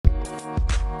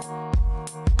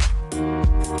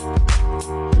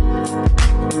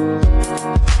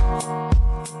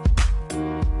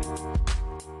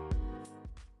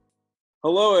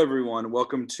Hello, everyone.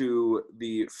 Welcome to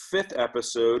the 5th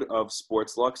episode of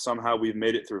Sportsluck. Somehow we've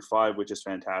made it through 5, which is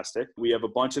fantastic. We have a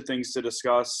bunch of things to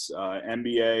discuss,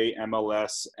 NBA,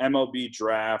 MLS, MLB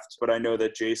Draft, but I know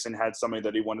that Jason had something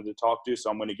that he wanted to talk to,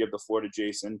 so I'm going to give the floor to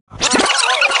Jason.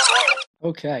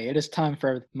 Okay, it is time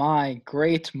for my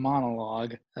great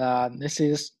monologue. This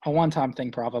is a one-time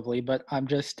thing probably, but I'm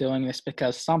just doing this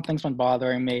because something's been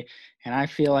bothering me, and I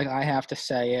feel like I have to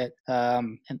say it,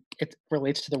 and it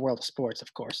relates to the world of sports,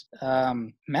 of course.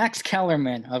 Max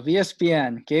Kellerman of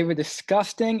ESPN gave a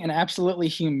disgusting and absolutely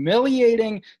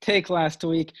humiliating take last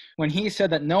week when he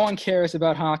said that no one cares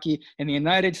about hockey in the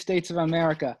United States of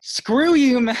America. Screw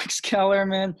you, Max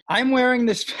Kellerman. I'm wearing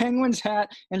this Penguins hat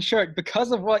and shirt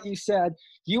because of what you said.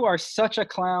 You are such a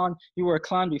clown. You were a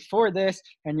clown before this,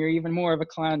 and you're even more of a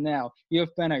clown now. You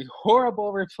have been a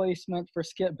horrible replacement for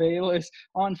Skip Bayless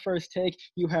on First Take.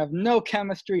 You have no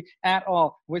chemistry at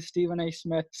all with Stephen A.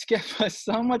 Smith. Skip was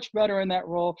so much better in that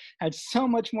role, had so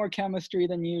much more chemistry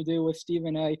than you do with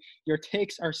Stephen A. Your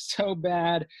takes are so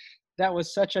bad. That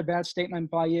was such a bad statement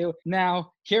by you.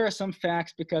 Now, here are some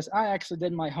facts because I actually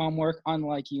did my homework,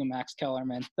 unlike you, Max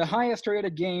Kellerman. The highest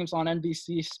rated games on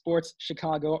NBC Sports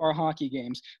Chicago are hockey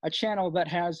games, a channel that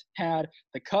has had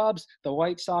the Cubs, the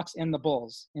White Sox, and the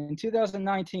Bulls. In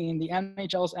 2019, the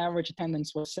NHL's average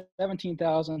attendance was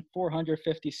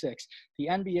 17,456. The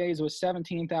NBA's was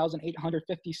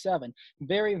 17,857.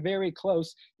 Very, very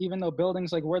close, even though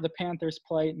buildings like where the Panthers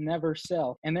play never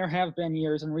sell. And there have been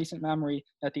years in recent memory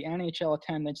that the NHL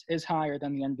attendance is higher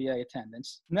than the NBA attendance.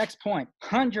 Next point,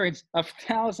 hundreds of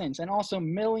thousands and also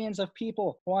millions of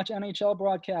people watch NHL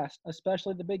broadcasts,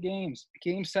 especially the big games.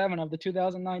 Game 7 of the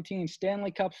 2019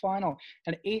 Stanley Cup Final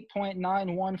had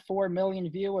 8.914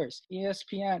 million viewers.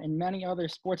 ESPN and many other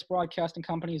sports broadcasting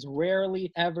companies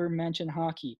rarely ever mention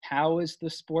hockey. How is the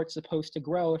sport supposed to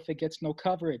grow if it gets no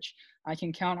coverage? I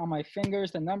can count on my fingers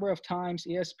the number of times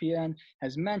ESPN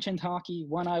has mentioned hockey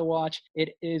when I watch.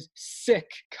 It is sick.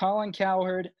 Colin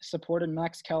Cowherd supported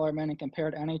Max Kellerman and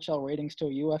compared NHL ratings to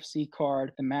a UFC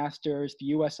card, the Masters, the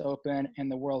US Open,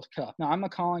 and the World Cup. Now, I'm a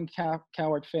Colin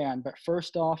Cowherd fan, but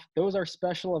first off, those are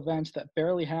special events that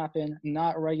barely happen,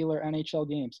 not regular NHL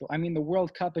games. So, I mean, the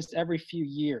World Cup is every few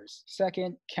years.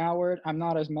 Second, Cowherd, I'm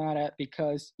not as mad at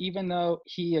because even though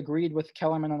he agreed with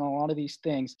Kellerman on a lot of these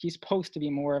things, he's supposed to be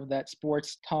more of that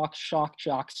sports talk shock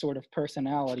jock sort of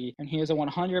personality, and he is a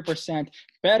 100%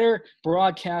 better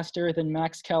broadcaster than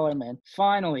Max Kellerman.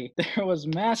 Finally, there was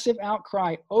massive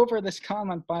outcry over this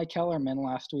comment by Kellerman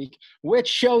last week, which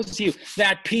shows you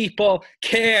that people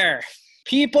care.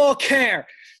 People care.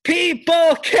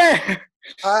 People care.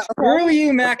 Screw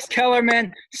you, Max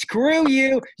Kellerman. Screw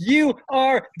you. You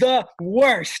are the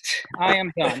worst. I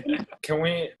am done. Can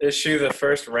we issue the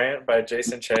first rant by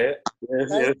Jason Chaet?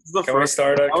 Yeah, Can we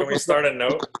start a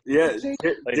note? Yeah,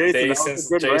 Like Jason,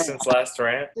 Jason's last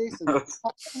rant. Jason, it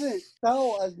doesn't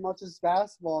sell as much as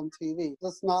basketball on TV.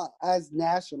 It's not as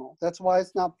national. That's why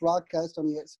it's not broadcast on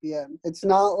ESPN. It's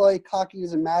not like hockey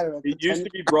doesn't matter. It used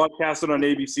to be broadcasted on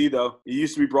ABC, though. It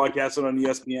used to be broadcasted on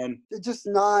ESPN. It's just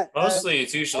not. Mostly,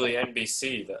 it's usually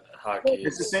NBC that hockey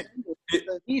It's the is. same.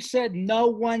 He said no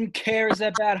one cares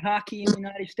about hockey in the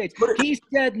United States. He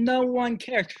said no one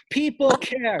cares. People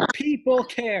care. People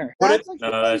care. No,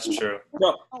 that's true.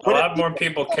 No, A lot more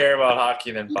people care about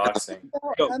hockey than boxing.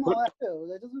 MLS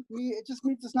too. It just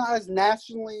means it's not as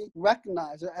nationally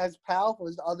recognized or as powerful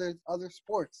as other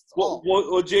sports.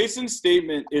 Well, Jason's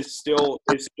statement is still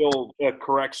a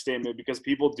correct statement because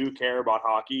people do care about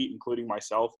hockey, including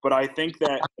myself. But I think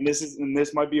that, and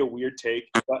this might be a weird take,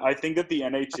 but I think that the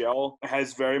NHL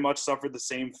has very much suffered the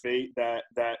same fate that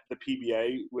the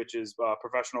PBA, which is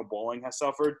professional bowling, has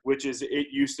suffered, which is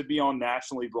it used to be on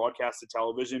nationally broadcasted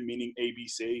television, meaning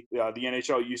ABC. The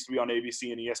NHL used to be on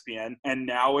ABC and ESPN, and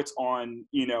now it's on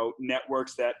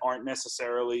networks that aren't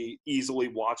necessarily easily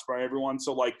watched by everyone.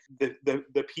 So like the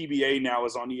PBA now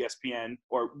is on ESPN,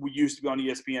 or we used to be on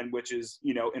ESPN, which is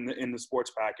in the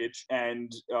sports package,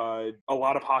 and a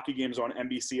lot of hockey games are on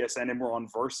NBCSN, and we're on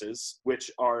Versus,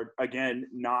 which are again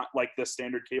not like the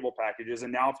standard cable packages.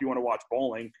 And now if you want to watch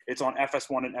bowling, it's on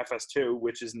FS1 and FS2,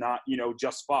 which is not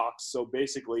just Fox. So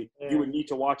basically you would need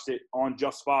to watch it on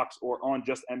just Fox or on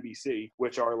just NBC,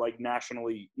 which are like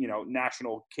nationally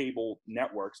national cable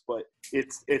networks. But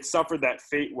it's suffered that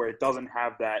fate where it doesn't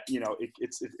have that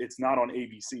it's not on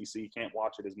ABC, so you can't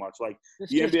watch it as much. Like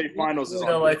the NBA Finals is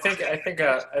on. I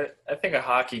think a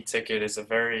hockey ticket is a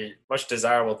very much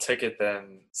desirable ticket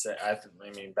than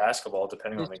basketball,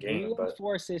 depending on the game.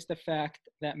 Reinforces the fact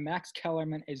that Max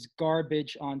Kellerman is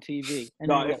garbage on TV. And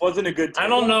No, it wasn't a good take. I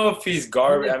don't know if he's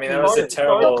garbage. I mean, that was a Garbage.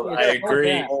 terrible. Garbage I is so agree.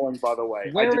 bad. Bowling, by the way.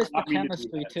 I Where did is the not mean to do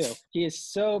chemistry, that. too? He is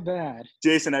so bad.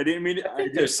 Jason, I didn't mean to. I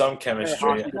think there's some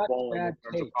chemistry. That's bowling bad in terms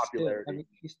of takes, too. popularity. I mean,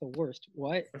 he's the worst.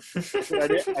 What?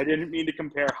 I didn't mean to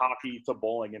compare hockey to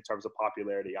bowling in terms of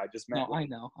popularity. I just meant. No, I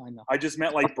know. I just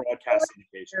meant like broadcast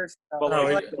syndication. But No,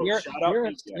 like, You're, shout out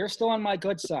PJ. you're still on my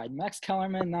good side. Max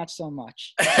Kellerman, not so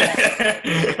much.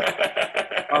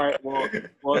 All right.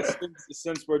 Well,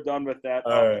 since we're done with that,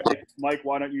 All right. Mike,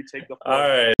 why don't you take the floor? All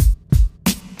right.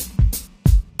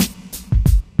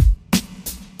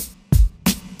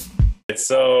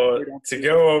 So to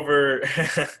go over.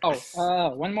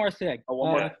 One more thing.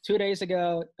 One more. 2 days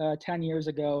ago, 10 years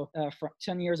ago, from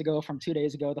 2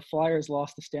 days ago, the Flyers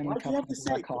lost the Stanley Why'd you Cup have to to the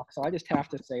say Blackhawks. So I just have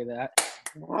to say that.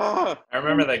 Ah. I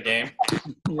remember that game.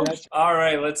 Yes. All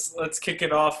right, let's kick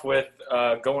it off with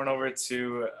going over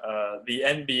to the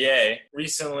NBA.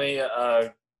 Recently,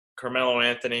 Carmelo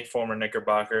Anthony, former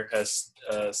Knickerbocker, has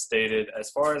stated,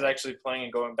 as far as actually playing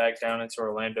and going back down into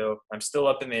Orlando, I'm still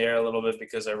up in the air a little bit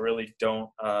because I really don't,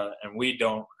 and we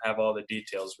don't have all the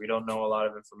details. We don't know a lot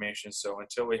of information, so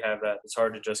until we have that, it's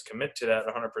hard to just commit to that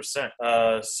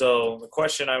 100%. So the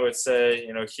question I would say,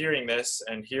 hearing this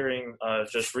and hearing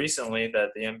just recently that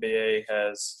the NBA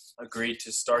has agreed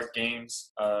to start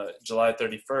games July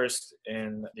 31st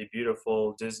in the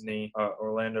beautiful Disney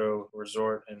Orlando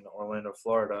Resort in Orlando,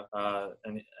 Florida.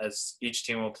 And as each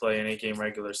team will play an 8-game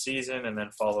regular season and then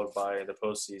followed by the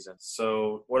postseason.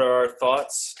 So what are our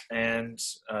thoughts, and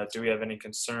do we have any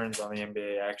concerns on the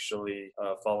NBA actually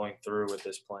following through with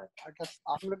this plan? I guess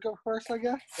I'm going to go first, I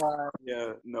guess.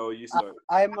 Yeah, no, you start.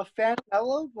 I'm a fan of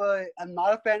Melo, but I'm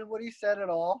not a fan of what he said at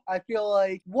all. I feel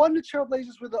like, one, the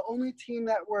Trailblazers were the only team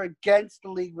that were against the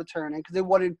league returning because they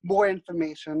wanted more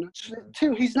information.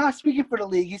 Two, he's not speaking for the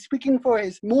league. He's speaking for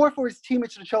his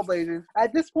teammates, the Trailblazers.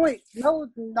 At this point, Melo's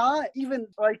not even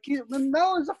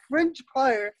Melo is a fringe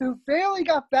player who barely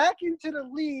got back into the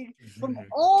league from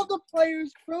all the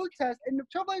players' protests, and the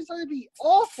Trailblazers are going to be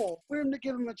awful for him to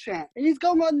give him a chance. And he's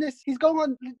going on.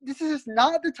 This is just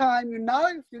not the time. You're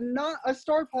not a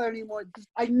star player anymore.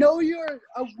 I know you're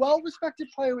a well-respected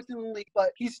player within the league, but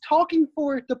he's talking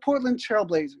for the Portland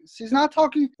Trailblazers. He's not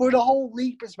talking for the whole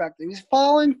league perspective. He's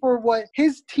falling for what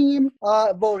his team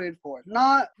voted for,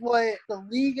 not what the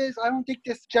league is. I don't think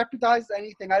this jeopardizes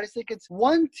anything. I just think it's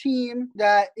one team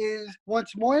that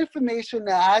wants more information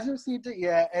that hasn't received it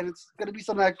yet, and it's going to be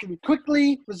something that can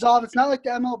quickly resolve. It's not like the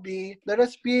MLB. They're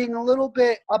just being a little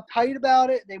bit uptight about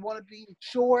it. They want to be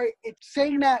sure. It's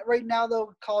saying that right now,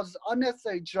 though, causes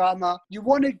unnecessary drama. You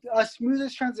want a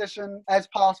smoothest transition as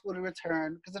possible to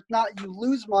return, because if not, you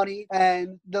lose money,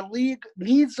 and the league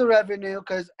needs the revenue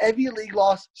because every league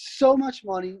lost so much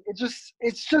money.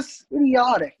 It's just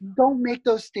idiotic. Don't make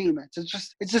those statements.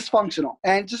 It's dysfunctional.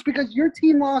 And just because your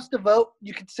team lost the vote,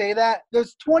 you could say that.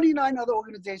 There's 29 other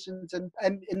organizations in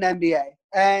the NBA,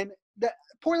 and the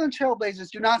Portland Trailblazers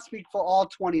do not speak for all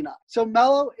 29. So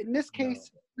Melo, in this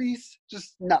case, please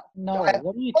just no. No, what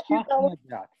are you talking about?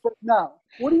 No.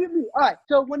 What do you mean? All right.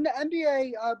 So when the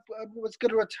NBA was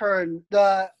going to return,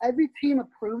 every team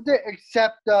approved it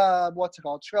except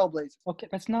Trailblazers. Okay,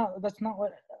 that's not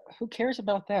what. Who cares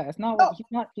about that? It's not.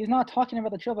 No. He's not talking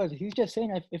about the Trailblazers. He's just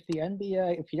saying if the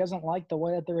NBA, if he doesn't like the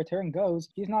way that the return goes,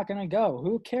 he's not going to go.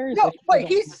 Who cares? No, but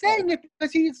he's saying it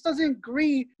because he doesn't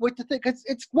agree with the thing. Because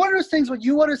it's one of those things where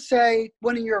you want to say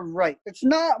when you're right. It's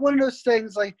not one of those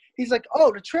things like he's like,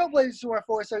 oh, the Trailblazers were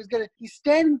for, so he's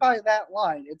standing by that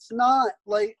line. It's not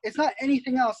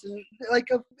anything else. And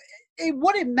it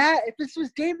wouldn't matter if this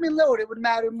was Damian Lillard. It would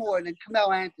matter more than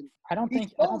Carmelo Anthony. I don't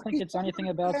think it's anything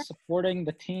about supporting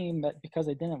the team that because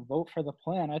they didn't vote for the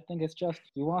plan. I think it's just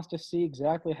he wants to see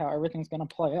exactly how everything's going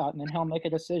to play out, and then he'll make a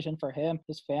decision for him,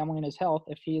 his family, and his health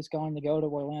if he is going to go to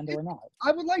Orlando or not.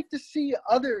 I would like to see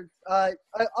other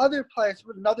players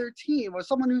with another team or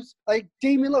someone who's like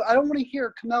Damian Lillard. I don't want to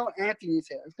hear Carmelo Anthony's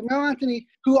hair. Carmelo Anthony,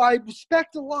 who I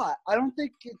respect a lot. I don't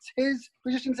think it's his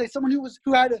position to say someone who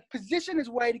had to position his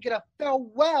way to get a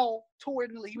farewell tour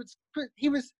in the league. He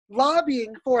was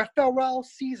lobbying for a farewell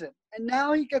season, and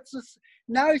now he gets this.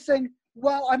 Now he's saying,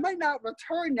 "Well, I might not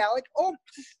return now." Like, oh,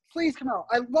 please come out.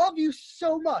 I love you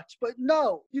so much, but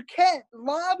no, you can't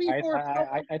lobby for.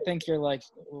 I think you're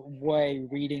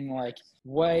reading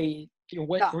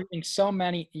so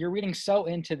many. You're reading so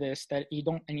into this that you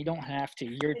don't have to.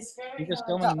 You're just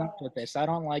going nuts with this. I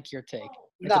don't like your take.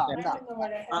 No.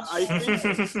 I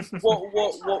think.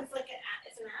 Well.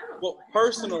 Well,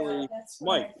 personally,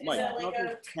 Mike, not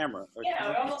the camera.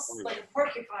 Almost like a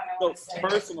porcupine. So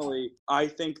personally, I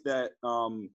think that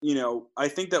I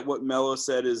think that what Melo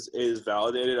said is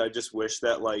validated. I just wish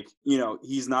that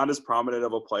he's not as prominent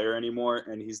of a player anymore,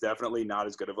 and he's definitely not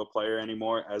as good of a player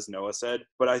anymore as Noah said.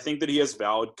 But I think that he has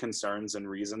valid concerns and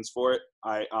reasons for it.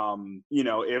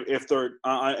 If they're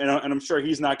and I'm sure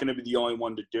he's not going to be the only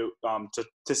one to do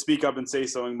to speak up and say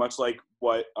something much like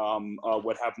what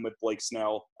happened with Blake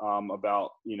Snell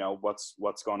about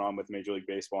what's going on with Major League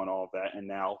Baseball and all of that, and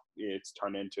now it's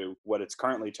turned into what it's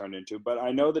currently turned into. But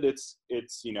I know that it's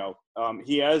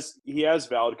he has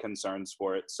valid concerns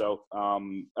for it. So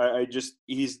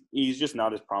he's just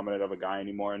not as prominent of a guy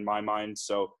anymore in my mind.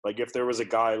 So if there was a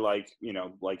guy like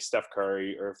Steph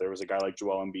Curry, or if there was a guy like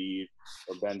Joel Embiid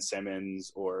or Ben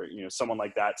Simmons or someone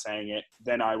like that saying it,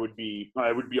 then I would be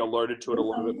alerted to it a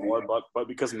little bit more. But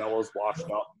because Melo's washed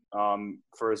up,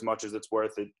 for as much as it's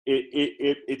worth,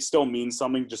 it still means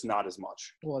something, just not as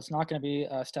much. Well, it's not going to be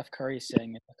Steph Curry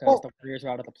saying it because the Warriors are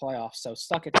out of the playoffs. So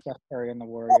suck it, Steph Curry and the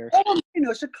Warriors.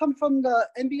 It should come from the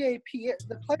NBA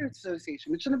the Players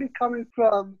Association. It shouldn't be coming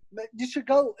from. You should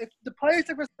go if the players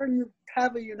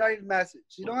have a united message.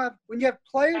 You don't have when you have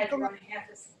players.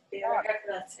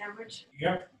 That sandwich.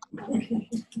 Yeah.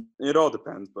 It all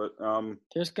depends, but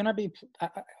there's gonna be.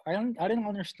 I didn't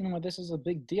understand why this is a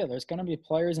big deal. There's gonna be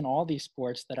players in all these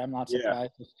sports that I'm not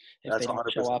surprised if they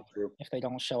don't show up. True. If they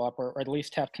don't show up, or at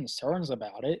least have concerns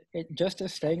about it. Just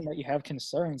as saying that you have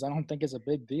concerns, I don't think is a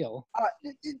big deal.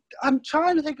 I'm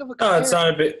trying to think of a. No, it's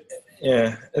not a big.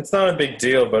 Yeah, it's not a big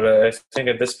deal, but I think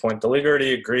at this point the league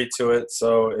already agreed to it.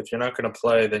 So if you're not going to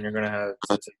play, then you're going to have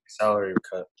to take a salary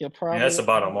cut. That's the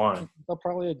bottom line. They'll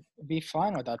probably be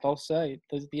fine with that. They'll say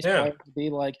these players will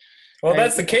be like, well, hey,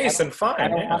 that's the case, then fine.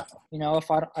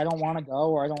 If I don't want to go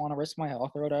or I don't want to risk my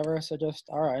health or whatever, so just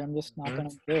all right, I'm just not going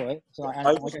to do it. So like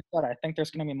I said, I think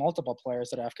there's going to be multiple players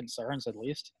that have concerns at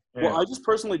least. Yeah. Well, I just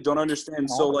personally don't understand.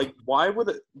 So why were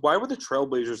the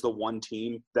Trailblazers the one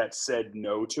team that said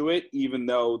no to it, even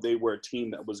though they were a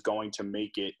team that was going to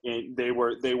make it, and they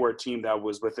were a team that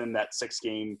was within that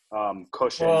 6-game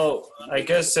cushion? Well, I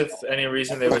guess if any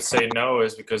reason they would say no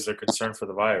is because they're concerned for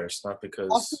the virus, not because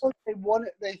also they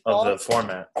thought of the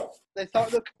format. They thought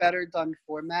it looked better done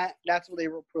format. That's what they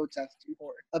were protesting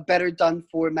for. A better done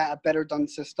format, a better done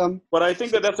system. But I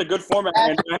think that's a good format,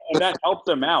 and that helped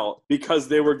them out because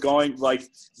they were going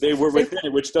they were within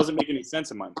it, which doesn't make any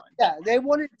sense in my mind. Yeah, they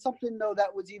wanted something though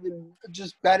that was even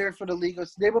just better for the league.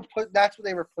 That's what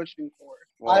they were pushing for.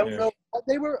 Well, I don't know what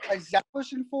they were exactly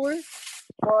pushing for,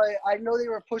 but I know they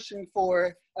were pushing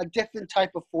for a different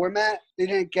type of format. They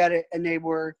didn't get it, and they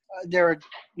were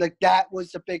like, that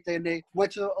was the big thing. They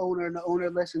went to the owner, and the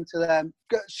owner listened to them.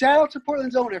 Shout out to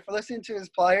Portland's owner for listening to his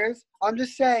players. I'm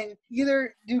just saying,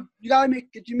 either you gotta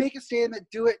if you make a statement,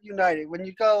 do it united. When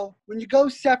you go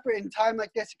separate in time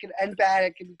like this, it can end bad.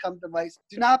 It can become divisive.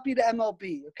 Do not be the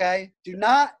MLB, okay? Do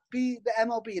not be the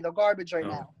MLB. They're garbage right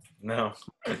now. No.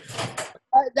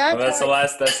 That's the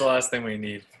last thing we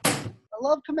need. I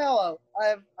love Carmelo.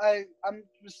 I'm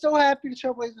so happy the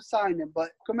Trailblazers signed him, but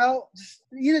Carmelo, just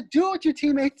either do it with your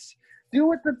teammates,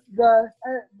 do it with the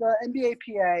NBA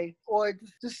PA, or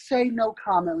just say no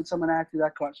comment when someone asks you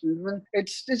that question.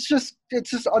 It's just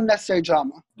unnecessary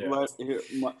drama. Yeah.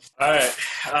 All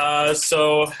right.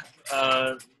 So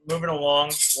moving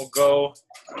along, we'll go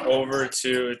over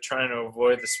to trying to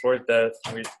avoid the sport that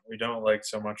we don't like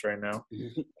so much right now.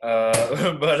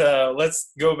 But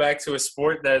let's go back to a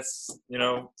sport that's,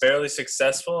 fairly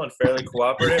successorful and fairly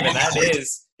cooperative, and that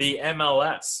is the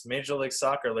MLS, Major League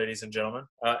Soccer, ladies and gentlemen.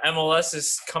 MLS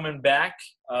is coming back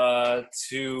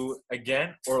to,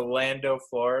 again, Orlando,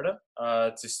 Florida,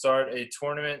 to start a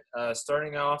tournament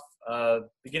starting off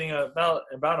beginning about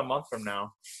a month from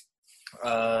now.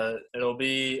 It'll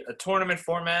be a tournament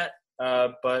format,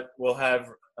 but we'll have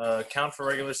count for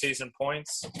regular season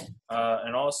points,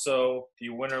 and also the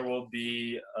winner will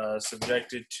be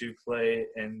subjected to play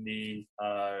in the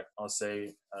I'll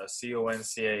say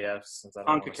CONCAF, since I don't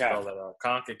want to spell that out,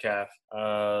 CONCACAF,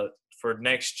 for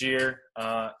next year,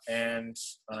 and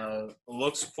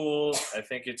looks cool. I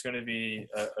think it's going to be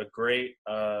a great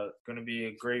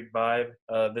vibe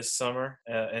this summer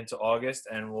into August,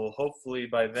 and we'll hopefully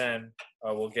by then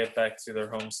we'll get back to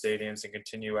their home stadiums and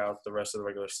continue out the rest of the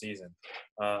regular season.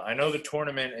 I know the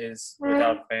tournament is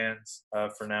without fans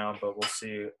for now, but we'll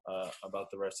see about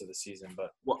the rest of the season.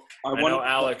 But Well, I know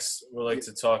Alex would like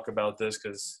to talk about this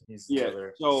because he's the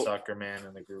other soccer man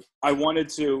in the group. I wanted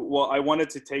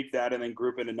to take that and then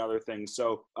group in another thing.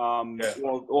 So, well,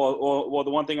 the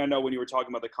one thing I know when you were talking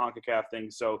about the CONCACAF thing,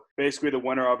 so basically the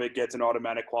winner of it gets an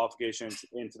automatic qualification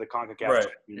into the CONCACAF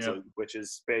Champions League, which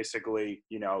is basically,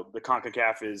 the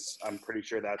CONCACAF is, I'm pretty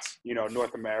sure that's,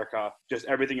 North America, just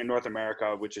everything in North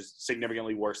America, which is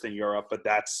significantly worse than Europe, but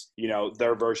that's,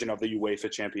 their version of the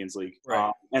UEFA Champions League.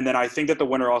 Right. And then I think that the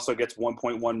winner also gets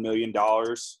 $1.1 million.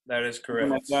 That is correct.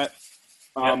 Like that.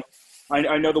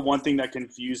 I know the one thing that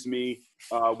confused me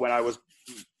when I was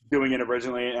doing it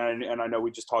originally, and I know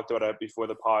we just talked about it before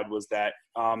the pod, was that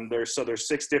there's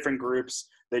 6 different groups.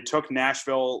 They took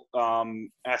Nashville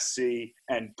SC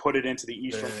and put it into the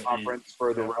Eastern Conference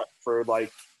for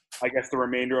I guess the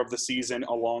remainder of the season,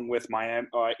 along with Miami,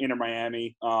 Inter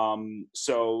Miami.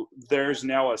 So there's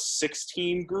now a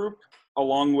 6-team group,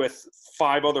 along with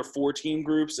 5 other 4-team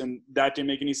groups, and that didn't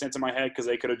make any sense in my head because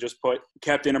they could have just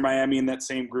kept Inter Miami in that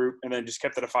same group and then just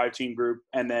kept it a 5-team group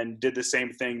and then did the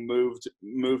same thing, moved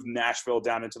Nashville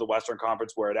down into the Western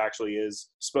Conference where it actually is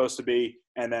supposed to be,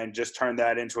 and then just turned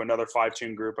that into another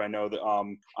 5-team group. I know that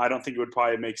I don't think it would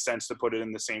probably make sense to put it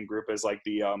in the same group as like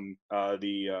the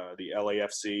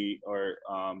LAFC or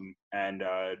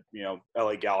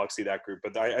LA Galaxy, that group,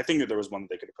 but I think that there was one that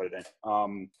they could have put it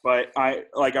in. But I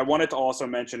wanted to also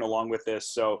mention along with this,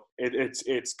 so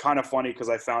it's kind of funny because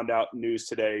I found out news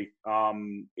today.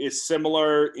 It's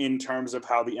similar in terms of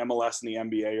how the MLS and the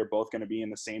NBA are both going to be in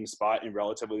the same spot in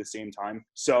relatively the same time.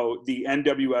 So the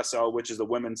NWSL, which is the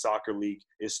women's soccer league,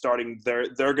 is starting. They're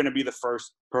going to be the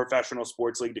first professional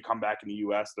sports league to come back in the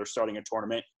U.S. They're starting a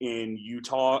tournament in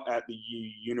Utah at the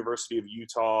University of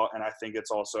Utah, and I think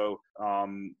it's also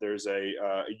there's a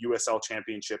USL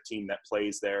championship team that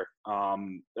plays there.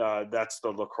 That's the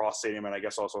lacrosse stadium and I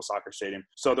guess also a soccer stadium.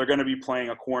 So they're going to be playing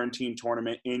a quarantine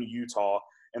tournament in Utah.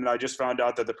 And I just found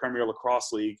out that the Premier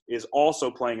Lacrosse League is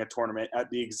also playing a tournament at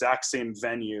the exact same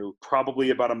venue, probably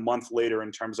about a month later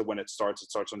in terms of when it starts. It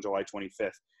starts on July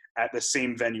 25th. At the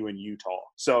same venue in Utah.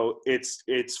 So it's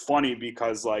funny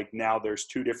because now there's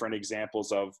 2 different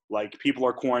examples of people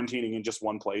are quarantining in just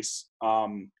one place.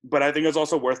 But I think it's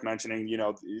also worth mentioning,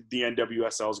 the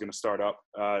NWSL is going to start up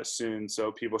soon,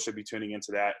 so people should be tuning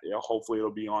into that. Hopefully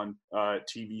it'll be on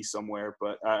TV somewhere.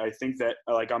 But I think that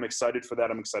I'm excited for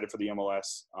that. I'm excited for the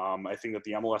MLS. I think that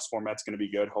the MLS format's going to be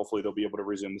good. Hopefully they'll be able to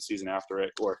resume the season after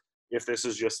it, or if this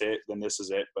is just it, then this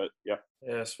is it. But yeah.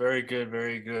 Yes, very good,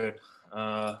 very good.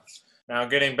 Now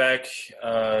getting back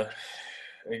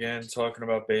again, talking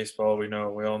about baseball, we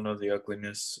all know the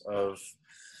ugliness of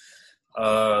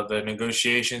the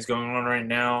negotiations going on right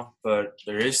now, but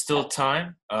there is still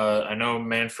time. I know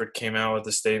Manfred came out with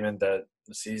a statement that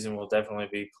the season will definitely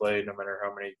be played no matter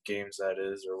how many games that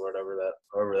is or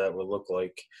however that would look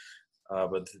like.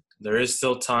 But there is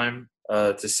still time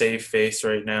to save face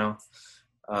right now,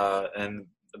 and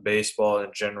baseball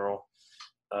in general.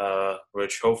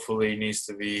 Which hopefully needs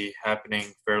to be happening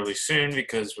fairly soon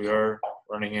because we are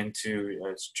running into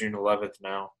it's June 11th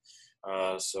now.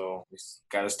 So we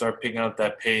got to start picking up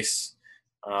that pace,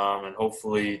 and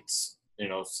hopefully it's,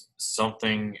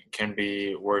 something can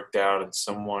be worked out and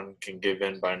someone can give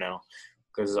in by now,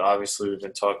 because obviously we've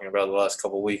been talking about the last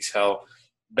couple of weeks how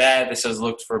bad this has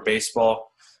looked for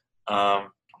baseball.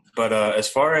 But as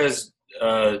far as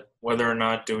whether or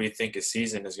not do we think a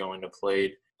season is going to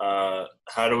play,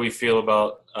 how do we feel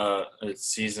about a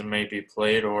season may be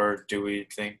played, or do we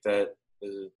think that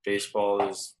the baseball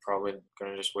is probably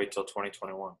going to just wait till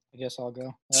 2021? I guess I'll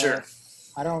go. Sure.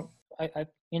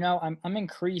 I'm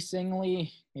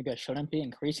increasingly, maybe I shouldn't be,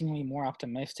 increasingly more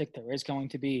optimistic there is going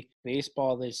to be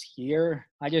baseball this year.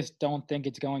 I just don't think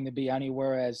it's going to be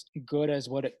anywhere as good as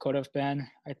what it could have been.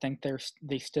 I think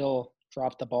they still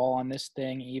drop the ball on this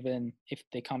thing, even if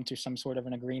they come to some sort of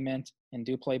an agreement and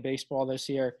do play baseball this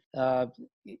year.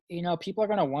 People are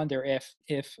going to wonder if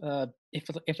it's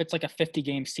like a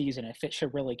 50-game season, if it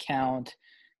should really count.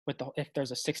 If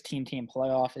there's a 16-team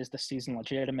playoff, is the season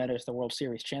legitimate? Is the World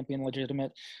Series champion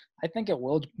legitimate? I think it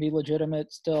will be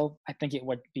legitimate still. I think it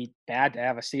would be bad to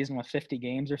have a season with 50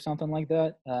 games or something like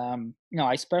that.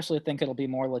 I especially think it'll be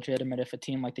more legitimate if a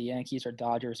team like the Yankees or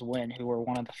Dodgers win, who were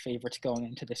one of the favorites going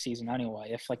into the season anyway.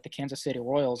 If the Kansas City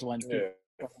Royals win, people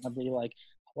are going to be like,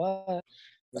 what?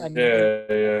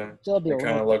 Still be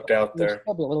kind of looked out there.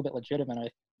 Still be a little bit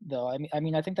legitimate, though. I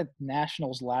think the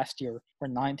Nationals last year were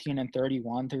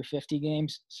 19-31 through 50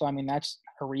 games. So that's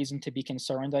a reason to be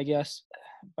concerned, I guess.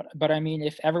 But I mean,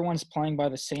 if everyone's playing by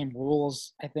the same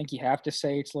rules, I think you have to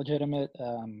say it's legitimate.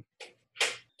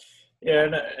 Yeah,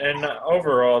 and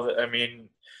overall, I mean,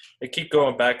 they keep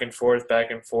going back and forth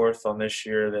on this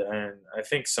year, and I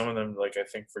think some of them, like, I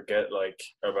think forget, like,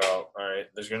 about, all right,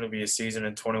 there's going to be a season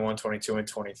in 21, 22, and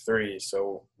 23,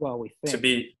 so Well, we think. to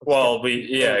be – well,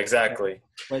 yeah, exactly.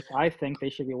 Like, I think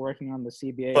they should be working on the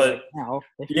CBA But, right now.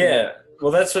 Yeah,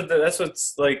 well, that's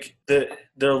what's like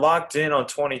they're locked in on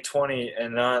 2020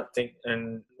 and not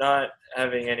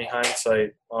having any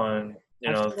hindsight on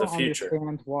the future. I still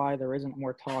understand why there isn't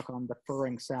more talk on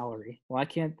deferring salary. Why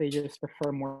can't they just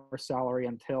defer more salary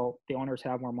until the owners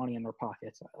have more money in their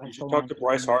pockets? You should talk to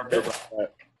Bryce Harper about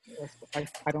that.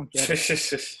 I don't get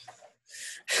it.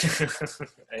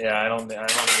 Yeah, I don't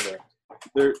either.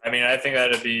 I mean, I think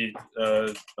that'd be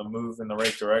a move in the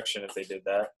right direction if they did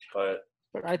that, but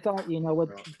I thought, with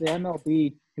the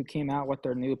MLB who came out with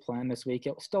their new plan this week,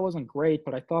 it still wasn't great,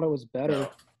 but I thought it was better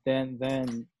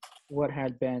than what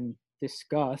had been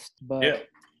discussed. But yeah.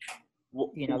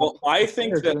 I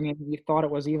think that you thought it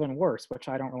was even worse, which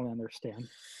I don't really understand.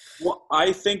 Well,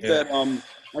 I think that I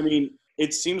mean,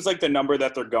 it seems like the number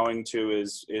that they're going to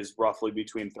is roughly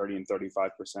between 30 and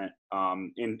 35%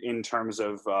 in terms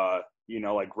of like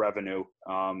revenue,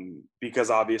 because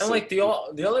obviously, and like the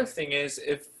other thing is,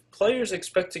 if players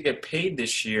expect to get paid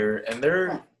this year and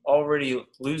they're already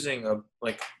losing all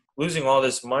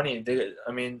this money,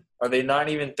 are they not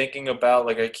even thinking about,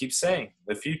 like I keep saying,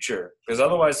 the future? Because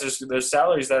otherwise there's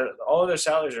salaries that all of their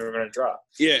salaries are going to drop.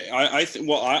 Yeah, I think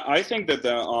that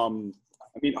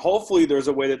hopefully there's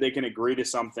a way that they can agree to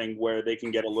something where they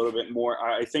can get a little bit more.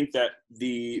 I think that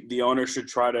the owner should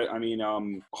try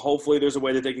to, hopefully there's a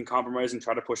way that they can compromise and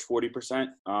try to push 40%.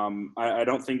 I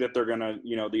don't think that they're going to,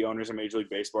 the owners of Major League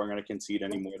Baseball are going to concede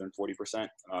any more than 40%.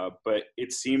 But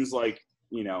it seems like,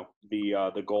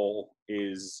 the goal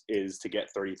is to get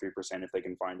 33% if they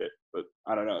can find it. But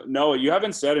I don't know. Noah, you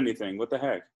haven't said anything. What the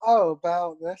heck? Oh,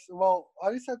 about this? Well,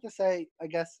 I just have to say, I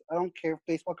guess I don't care if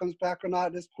baseball comes back or not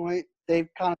at this point. They've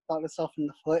kind of shot themselves in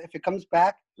the foot. If it comes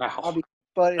back, I'll be.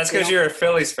 But that's because you're a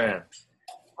Phillies fan.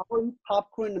 I'll eat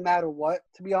popcorn no matter what.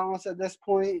 To be honest, at this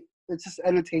point, it's just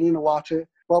entertaining to watch it.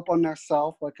 Go up on their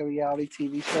self like a reality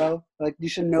TV show. Like, you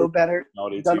should know better.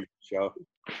 Reality TV show.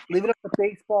 Leave it up to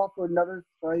baseball for another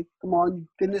strike. Come on, you've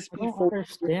been this before. I don't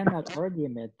understand that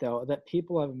argument, though, that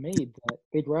people have made that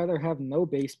they'd rather have no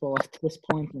baseball at this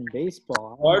point than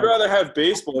baseball. I'd rather have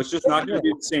baseball. It's just not going to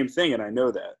be the same thing, and I know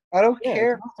that. I don't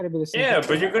care. It's not gonna be the same Yeah,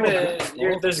 thing.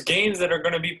 but there's games that are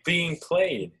going to be being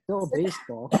played. Still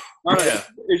baseball. All right.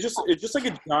 It's just like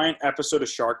a giant episode of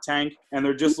Shark Tank, and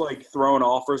they're just like throwing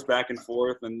offers back and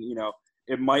forth, and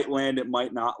it might land, it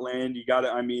might not land. You got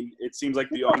to. It seems like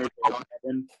the owners don't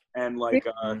happen, and like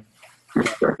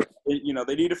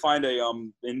they need to find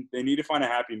they need to find a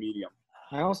happy medium.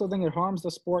 I also think it harms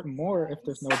the sport more if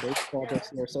there's no baseball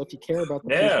this year. So if you care about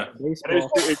the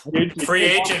free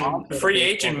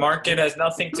agent market has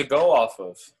nothing to go off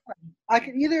of. I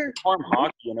can either harm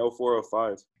hockey in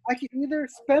 0405. I can either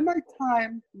spend my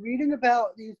time reading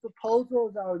about these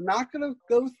proposals that are not going to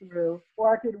go through,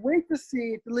 or I could wait to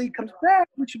see if the league comes back,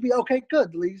 which would be okay.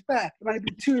 Good, the league's back. It might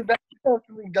be too invested. If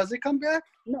the league does it come back?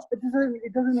 No, it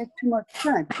doesn't make too much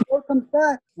sense. If it comes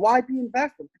back, why be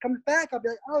invested? If it comes back, I'll be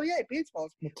like, oh yeah, baseball.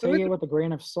 I'll tell you with a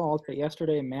grain of salt, but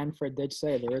yesterday Manfred did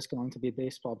say there is going to be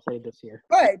baseball played this year.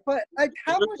 Right, but like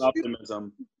how much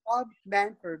optimism? Bob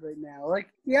Manfred right now,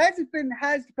 like he has the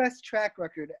best track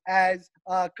record as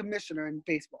commissioner in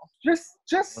baseball. Just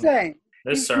saying.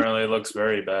 This certainly looks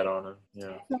very bad on him.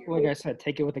 Yeah. Like I said,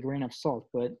 take it with a grain of salt.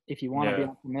 But if you want to be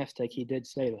optimistic, he did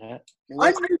say that.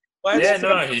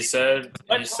 He said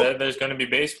there's going to be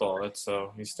baseball.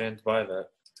 So he stands by that.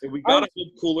 We got to have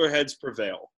cooler heads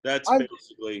prevail. That's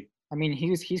basically.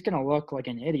 He's going to look like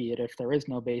an idiot if there is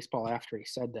no baseball after he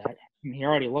said that. He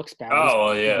already looks bad. Oh,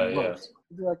 well, yeah.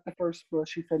 Like the first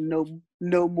Bush, he said no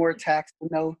more tax,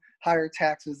 no higher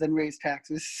taxes than raise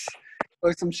taxes,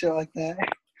 or some shit like that.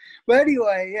 But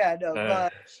anyway,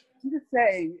 but I'm just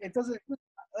saying, it doesn't,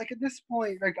 like at this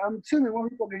point, like I'm assuming more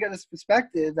people can get this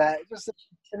perspective that just if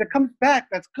it comes back,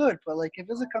 that's good. But like if it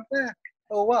doesn't come back,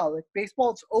 oh well, like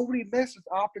baseball's already missed its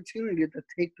opportunity to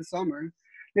take the summer.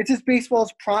 This is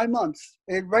baseball's prime months.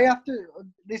 And right after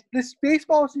this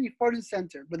baseball should be front and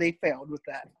center, but they failed with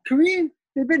that. Korean,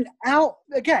 they've been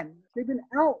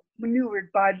outmaneuvered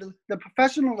by the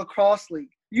professional lacrosse league.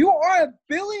 You are $1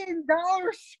 billion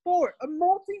sport, a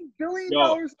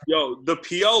multi-billion-dollar sport. Yo, the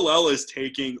PLL is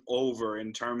taking over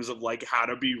in terms of like how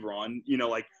to be run,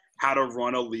 like how to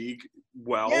run a league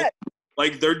well. Yeah.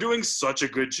 Like, they're doing such a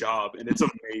good job, and it's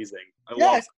amazing. I love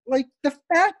Yes, like the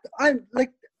fact I'm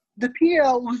like the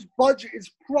PL whose budget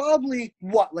is probably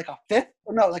what, like a fifth?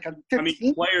 Or no, like a 15th? I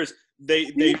mean, players,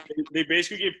 they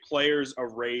basically give players a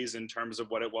raise in terms of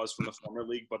what it was from the former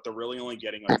league, but they're really only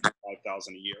getting like $5,000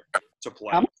 a year to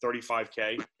play,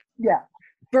 $35K. Yeah.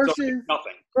 So Versus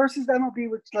nothing. versus MLB,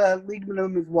 which the league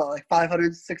minimum is what, like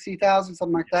 560,000,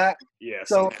 something like that. Yeah.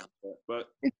 So but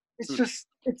it's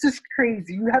just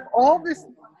crazy. You have all this,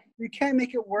 you can't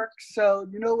make it work. So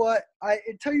you know what?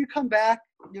 Until you come back,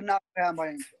 you're not bound by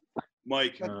anything.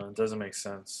 Mike, it doesn't make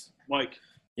sense. Mike,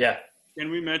 Yeah. can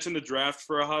we mention the draft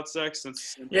for a hot sec?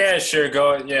 Yeah, sure.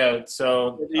 Go. Yeah.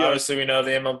 So obviously we know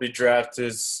the MLB draft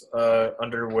is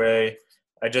underway.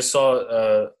 I just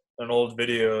saw an old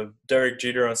video of Derek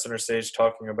Jeter on center stage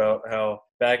talking about how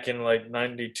back in like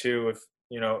 '92, if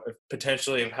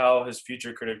potentially of how his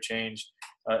future could have changed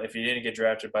if he didn't get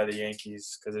drafted by the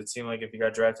Yankees, because it seemed like if he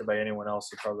got drafted by anyone else,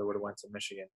 he probably would have went to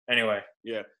Michigan. Anyway.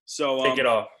 Yeah. So take it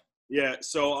off. Yeah,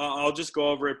 so I'll just go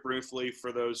over it briefly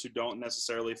for those who don't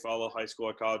necessarily follow high school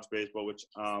or college baseball, which,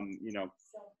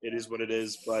 it is what it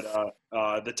is. But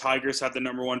the Tigers had the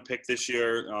number 1 pick this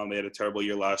year. They had a terrible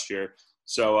year last year.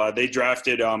 So they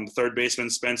drafted third baseman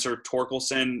Spencer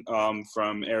Torkelson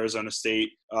from Arizona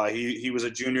State. He was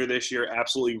a junior this year,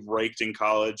 absolutely raked in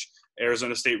college.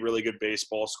 Arizona State, really good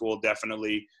baseball school,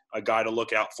 definitely a guy to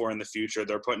look out for in the future.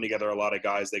 They're putting together a lot of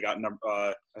guys. They got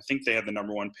I think they had the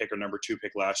number 1 pick or number 2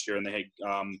 pick last year, and they had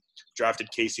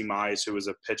drafted Casey Mize, who was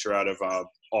a pitcher out of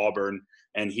Auburn,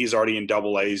 and he's already in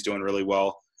Double-A. He's doing really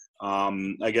well.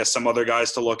 I guess some other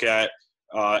guys to look at.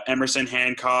 Emerson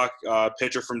Hancock,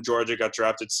 pitcher from Georgia, got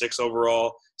drafted 6th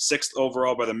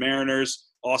overall by the Mariners.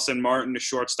 Austin Martin, a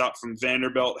shortstop from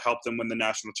Vanderbilt, helped them win the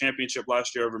national championship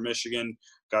last year over Michigan.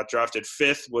 Got drafted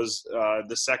 5th, was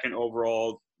the 2nd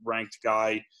overall ranked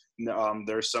guy.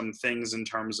 There's some things in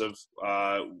terms of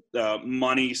the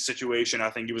money situation.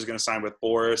 I think he was going to sign with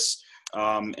Boris,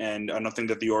 and I don't think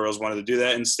that the Orioles wanted to do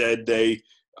that. Instead, they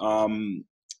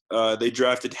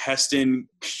drafted Heston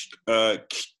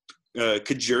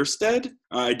Kjerstad.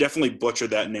 I definitely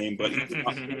butchered that name, but he's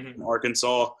from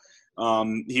Arkansas.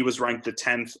 He was ranked the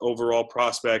 10th overall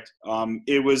prospect. I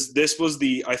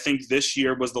think this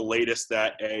year was the latest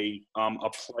that a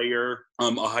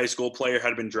high school player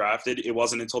had been drafted. It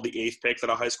wasn't until the 8th pick that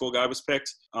a high school guy was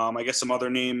picked. I guess some other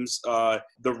names.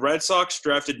 The Red Sox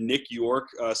drafted Nick York,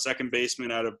 second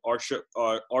baseman out of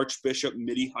Archbishop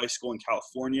Mitty High School in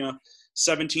California.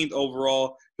 17th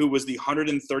overall, who was the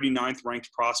 139th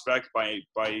ranked prospect by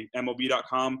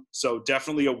MLB.com. So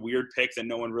definitely a weird pick that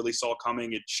no one really saw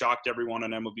coming. It shocked everyone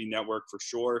on MLB Network for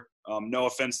sure. No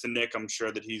offense to Nick, I'm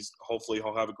sure that hopefully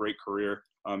he'll have a great career.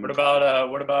 What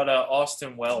about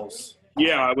Austin Wells?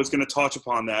 Yeah, I was going to touch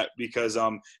upon that because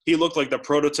he looked like the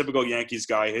prototypical Yankees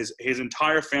guy. His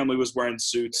entire family was wearing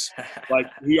suits. Like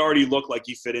he already looked like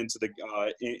he fit into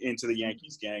the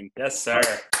Yankees gang. Yes, sir.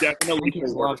 Definitely.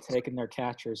 Yankees love taking their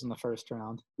catchers in the first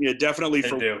round. Yeah, definitely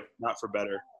not for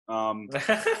better.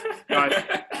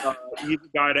 He's a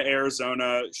guy to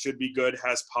Arizona, should be good,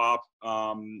 has pop,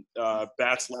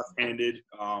 bats left-handed,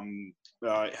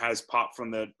 has pop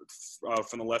from the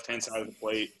left-hand side of the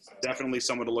plate. Definitely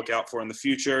someone to look out for in the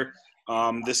future.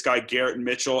 This guy, Garrett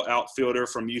Mitchell, outfielder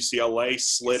from UCLA,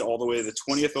 slid all the way to the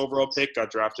 20th overall pick,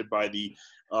 got drafted by the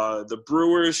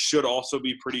Brewers, should also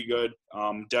be pretty good.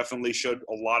 Definitely showed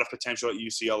a lot of potential at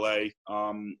UCLA.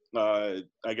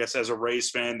 I guess as a Rays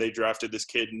fan, they drafted this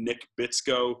kid, Nick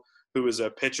Bitsko, who is a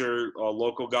pitcher, a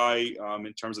local guy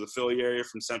in terms of the Philly area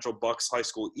from Central Bucks High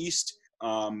School East.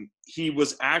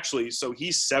 He's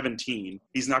 17.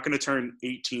 He's not going to turn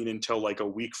 18 until like a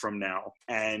week from now.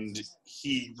 And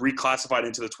he reclassified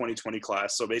into the 2020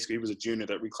 class. So basically he was a junior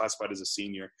that reclassified as a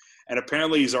senior. And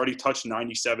apparently he's already touched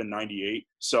 97, 98.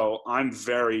 So I'm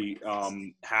very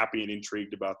happy and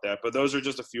intrigued about that. But those are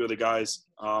just a few of the guys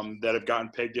that have gotten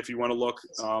picked. If you want to look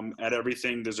at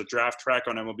everything, there's a draft track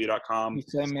on MLB.com. You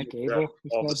said Mick Abel?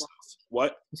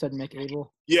 What? You said Mick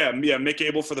Abel? Yeah, Mick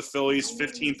Abel for the Phillies,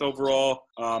 15th overall.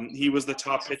 He was the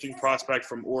top pitching prospect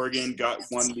from Oregon.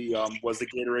 Was the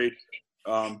Gatorade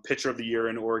pitcher of the year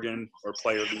in Oregon, or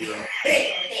player of the year.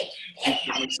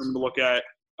 He's something to look at.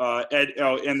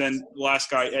 And then last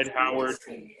guy, Ed Howard,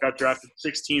 got drafted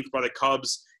 16th by the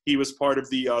Cubs. He was part of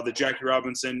the Jackie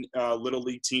Robinson Little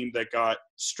League team that got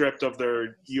stripped of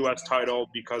their U.S. title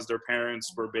because their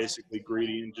parents were basically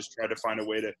greedy and just tried to find a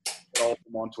way to get all of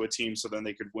them onto a team so then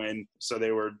they could win. So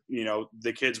they were,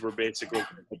 the kids were basically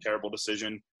a terrible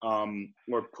decision.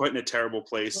 Were put in a terrible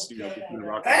place, between the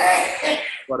rock.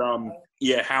 But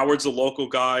Howard's a local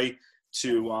guy.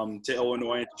 to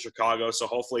Illinois and to Chicago. So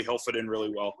hopefully he'll fit in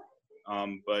really well.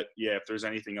 But yeah, if there's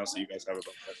anything else that you guys have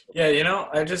about that. Yeah,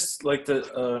 I just like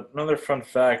another fun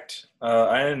fact.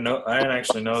 I didn't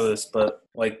actually know this, but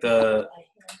like the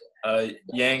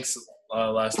Yanks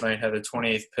last night had the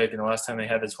 28th pick, and the last time they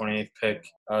had the 28th pick,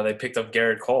 they picked up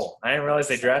Garrett Cole. I didn't realize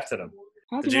they drafted him.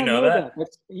 Did you know that?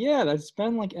 Yeah, that's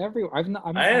been like everywhere. I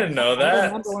didn't know that. I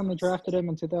remember when they drafted him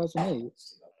in 2008.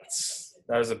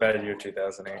 That was a bad year,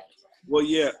 2008. Well,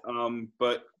 yeah,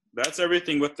 but that's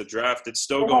everything with the draft. It's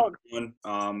still going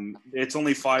on. It's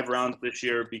only 5 rounds this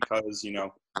year because,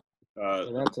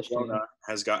 That's a shame. Corona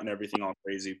has gotten everything all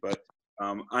crazy. But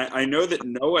I know that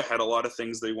Noah had a lot of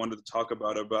things they wanted to talk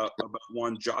about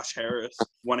one Josh Harris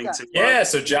wanting to.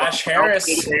 So Josh Harris,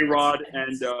 A-Rod,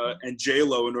 and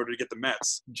J-Lo in order to get the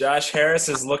Mets. Josh Harris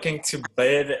is looking to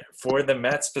bid for the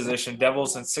Mets position,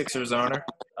 Devils and Sixers owner,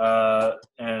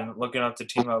 and looking up to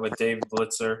team up with Dave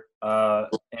Blitzer,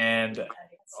 and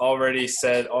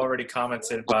already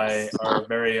commented by our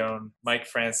very own Mike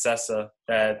Francesa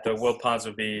that the Wilpons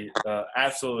would be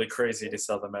absolutely crazy to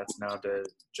sell the Mets now to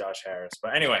Josh Harris.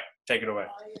 But anyway, take it away.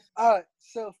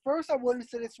 So first I wanted to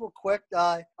say this real quick.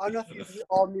 I don't know if you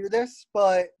all knew this,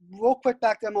 but real quick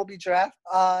back to MLB Draft.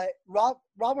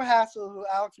 Robert Hassel, who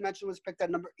Alex mentioned, was picked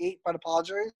at number 8 by the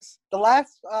Padres. The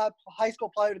last high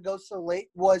school player to go so late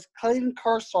was Clayton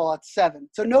Kershaw at 7.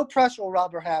 So no pressure on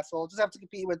Robert Hassel. Just have to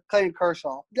compete with Clayton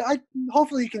Kershaw.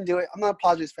 Hopefully you can do it. I'm not a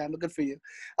Padres fan, but good for you.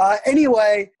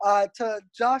 Anyway, to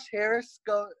Josh Harris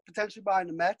go potentially buying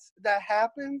the Mets. If that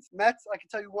happens, Mets, I can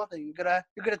tell you one thing.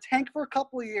 You're gonna tank for a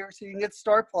couple of years so you can get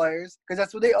star players, because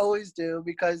that's what they always do.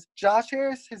 Because Josh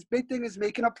Harris, his big thing is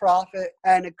making a profit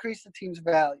and increase the team's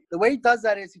value. The way he does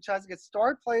that is he tries to get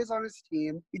star players on his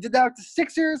team. He did that with the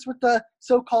Sixers with the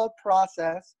so-called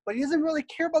process, but he doesn't really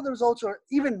care about the results or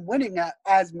even winning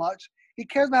as much. He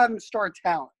cares about having star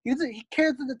talent. He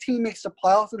cares that the team makes the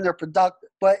playoffs and they're productive.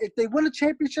 But if they win a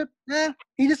championship,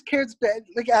 he just cares that,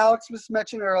 like Alex was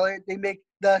mentioning earlier, they make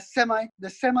the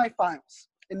semifinals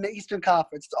in the Eastern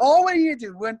Conference. It's all we need to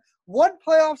do. Win one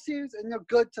playoff series and they're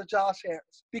good to Josh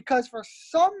Harris. Because for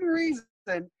some reason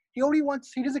he only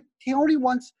wants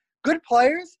good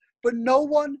players, but no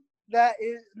one that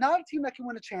is not a team that can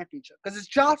win a championship. Because it's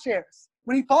Josh Harris.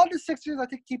 When he bought the Sixers, I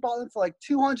think he bought them for like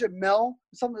 $200 million,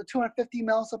 something $250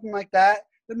 million, something like that.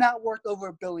 They're not worth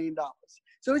over $1 billion.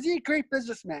 So is he a great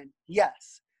businessman?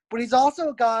 Yes. But he's also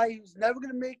a guy who's never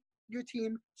going to make your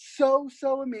team so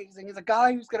amazing. He's a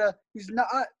guy who's not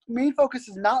main focus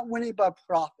is not winning but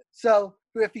profit. So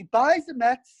if he buys the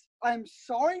Mets, I'm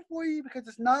sorry for you because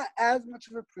it's not as much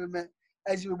of an improvement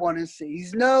as you would want to see.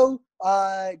 He's no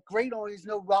great owner. He's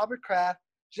no Robert Kraft,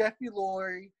 Jeffrey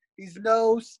Lurie. He's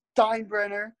no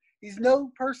Steinbrenner. He's no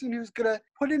person who's going to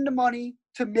put in the money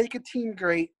to make a team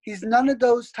great. He's none of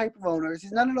those type of owners.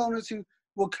 He's none of the owners who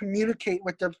will communicate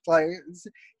with their players.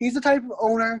 He's the type of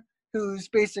owner who's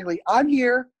basically, I'm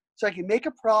here so I can make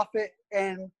a profit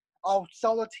and I'll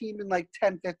sell the team in like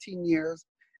 10, 15 years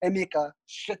and make a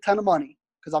shit ton of money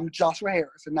because I'm Joshua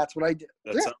Harris and that's what I do.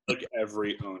 That sounds like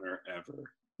every owner ever.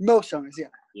 Most owners, yeah.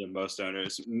 Yeah, most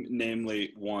owners,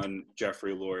 namely one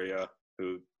Jeffrey Lurie,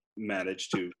 who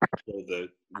managed to kill the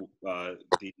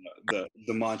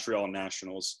Montreal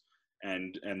Nationals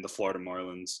and the Florida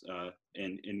Marlins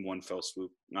in one fell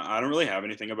swoop. I don't really have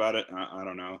anything about it. I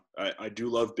don't know. I do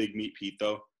love Big Meat Pete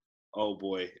though. Oh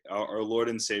boy, our Lord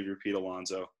and Savior Pete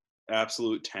Alonso,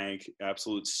 absolute tank,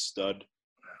 absolute stud.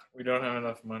 We don't have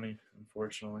enough money,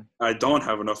 unfortunately. I don't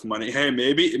have enough money. Hey,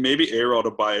 maybe A-Rod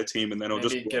will buy a team and then he'll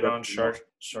just get on Shark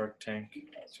Tank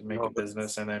to make a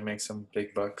business and then make some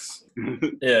big bucks.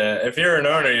 Yeah, if you're an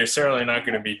owner, you're certainly not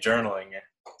going to be journaling it.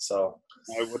 So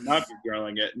I would not be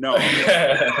journaling it. No, as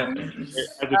a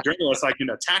journalist, I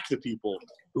can attack the people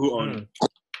who own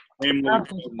it. I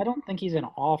don't think he's an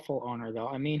awful owner, though.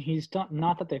 I mean, he's done,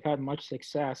 not that they've had much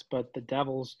success, but the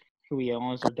Devils, who he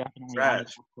owns, are definitely on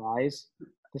the rise.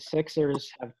 The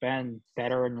Sixers have been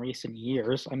better in recent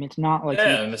years. I mean, it's not like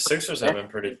and the Sixers have been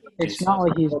pretty. It's decent. not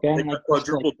like he's been like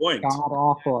quadruple points.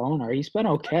 God-awful owner. He's been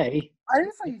okay. I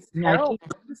didn't say he's terrible.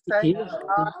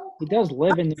 He does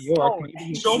live in New York.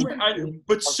 So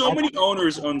many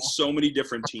owners own so many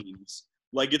different teams.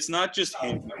 Like, it's not just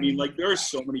him. I mean, like, there are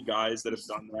so many guys that have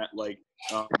done that. Like,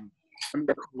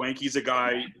 Wanky's a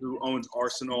guy who owns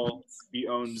Arsenal. He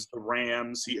owns the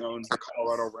Rams. He owns the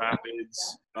Colorado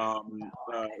Rapids.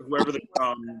 Whoever the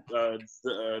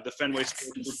Fenway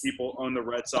Sports people own the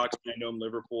Red Sox. And own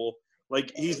Liverpool.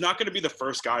 Like, he's not going to be the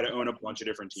first guy to own a bunch of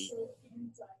different teams.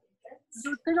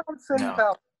 The thing I'm saying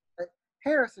about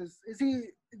Harris is he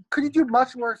Could you do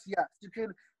much worse? Yes. You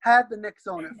could have the Knicks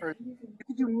own it first. You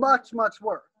could do much, much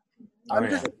worse. I'm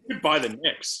just You could buy the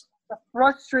Knicks. a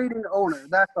frustrating owner.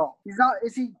 That's all. He's not.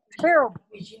 Is he terrible?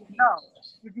 No.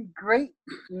 Is he great?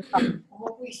 No.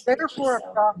 There for a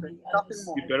profit. Nothing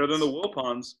more. Be better than the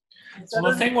Wilpons.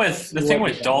 Well, the thing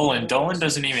with Dolan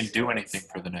doesn't even do anything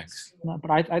for the Knicks. No,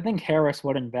 but I think Harris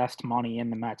would invest money in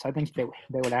the Mets. I think they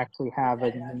would actually have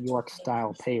a New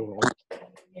York-style payroll.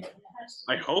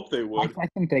 I hope they would. I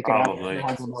think they could Probably.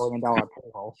 have a $100 million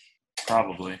payroll.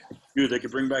 Probably. Dude, they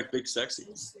could bring back Big Sexy.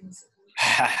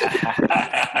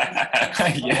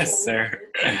 Yes, sir.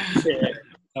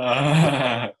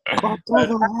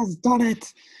 October has done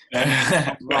it.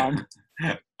 Run.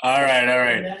 All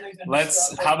right.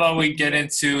 How about we get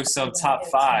into some top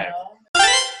 5?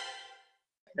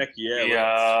 Heck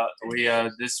yeah. We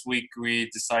this week we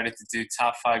decided to do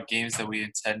top 5 games that we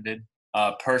intended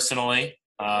personally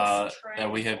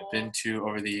that we have been to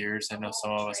over the years. I know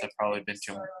some of us have probably been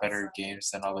to better games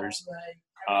than others,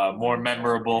 more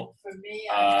memorable,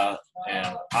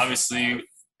 and obviously,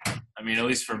 I mean, at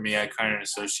least for me, I kind of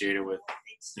associated with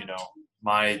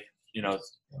my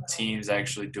teams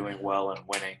actually doing well and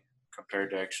winning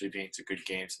compared to actually being to good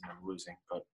games and then losing.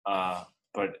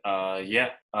 But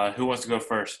who wants to go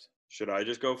first? Should I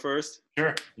just go first?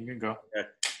 Sure, you can go. Okay.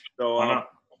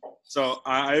 So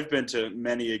I've been to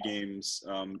many games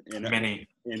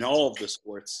in all of the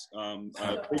sports. I'm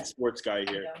a big sports guy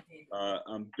here.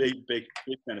 I'm big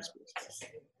fan of sports.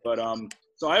 But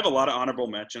so I have a lot of honorable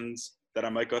mentions that I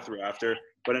might go through after.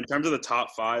 But in terms of the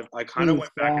top 5, I kind of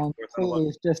went back and forth on a lot.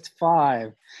 Please, just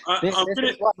 5. This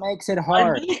is what makes it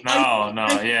hard. You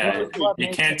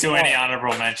can't do any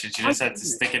honorable mentions. You just have to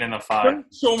stick it in the 5.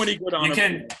 So many good honorable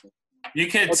mentions. You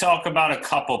can talk about a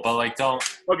couple, but don't.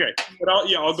 Okay, but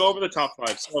I'll go over the top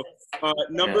 5. So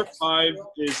number 5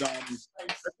 is I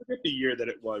forget the year that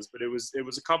it was, but it was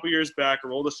a couple years back.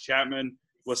 Aroldis Chapman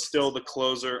was still the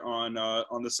closer on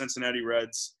the Cincinnati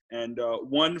Reds, and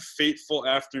one fateful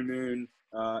afternoon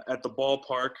at the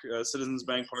ballpark, Citizens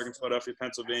Bank Park in Philadelphia,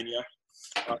 Pennsylvania,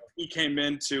 he came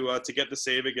in to get the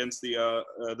save against the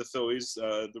Phillies.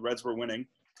 The Reds were winning.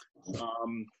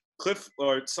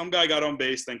 Some guy got on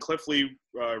base, then Cliff Lee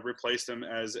replaced him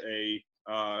as a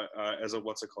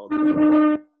what's it called?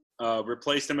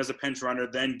 Replaced him as a pinch runner,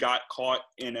 then got caught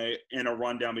in a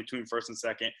rundown between first and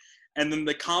second. And then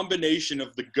the combination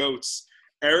of the GOATs,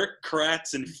 Eric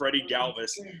Kratz and Freddie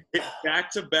Galvis, hit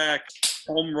back-to-back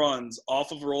home runs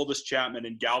off of Aroldis Chapman,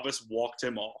 and Galvis walked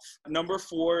him off. Number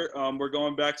 4, we're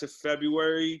going back to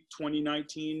February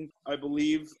 2019, I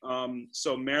believe.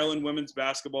 So Maryland women's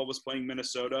basketball was playing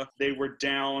Minnesota. They were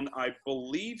down, I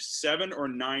believe, 7 or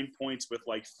 9 points with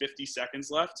like 50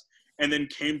 seconds left, and then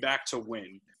came back to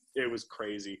win. It was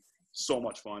crazy. So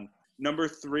much fun. Number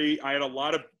 3, I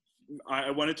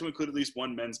wanted to include at least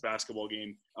one men's basketball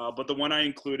game, but the one I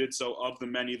included, so of the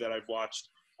many that I've watched,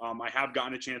 I have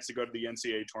gotten a chance to go to the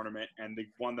NCAA tournament, and the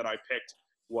one that I picked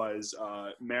was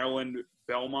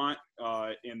Maryland-Belmont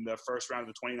in the first round of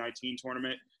the 2019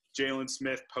 tournament. Jalen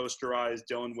Smith posterized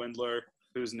Dylan Windler,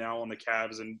 who's now on the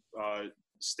Cavs, and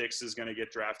Sticks is going to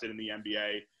get drafted in the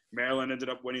NBA. Maryland ended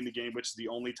up winning the game, which is the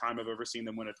only time I've ever seen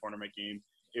them win a tournament game.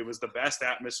 It was the best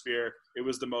atmosphere. It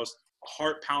was the most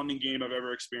heart-pounding game I've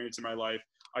ever experienced in my life.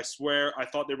 I swear I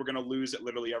thought they were going to lose at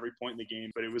literally every point in the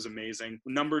game, but it was amazing.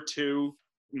 Number 2,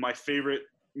 my favorite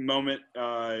moment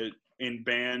in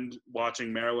band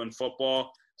watching Maryland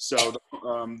football. So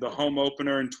the home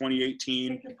opener in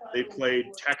 2018, they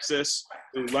played Texas,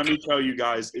 who, let me tell you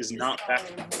guys, is not back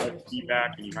to be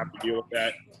back, and you have to deal with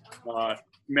that.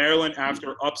 Maryland,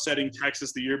 after upsetting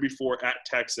Texas the year before at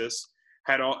Texas,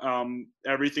 had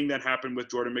everything that happened with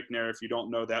Jordan McNair. If you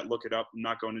don't know that, look it up. I'm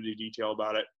not going into detail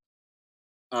about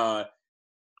it.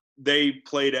 They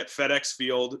played at FedEx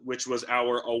Field, which was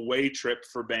our away trip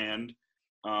for band.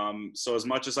 So as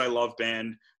much as I love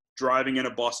band, driving in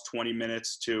a bus 20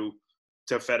 minutes to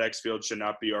FedEx Field should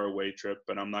not be our away trip,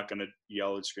 but I'm not going to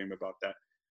yell and scream about that.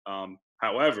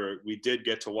 However, we did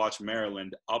get to watch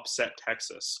Maryland upset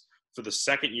Texas for the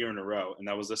second year in a row, and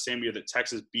that was the same year that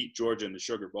Texas beat Georgia in the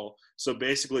Sugar Bowl. So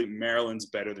basically, Maryland's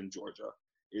better than Georgia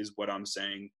is what I'm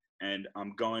saying, and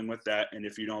I'm going with that. And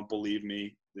if you don't believe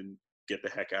me, then get the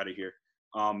heck out of here.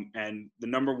 And the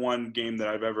number 1 game that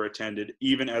I've ever attended,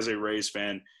 even as a Rays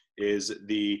fan, is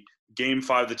the Game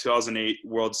 5 of the 2008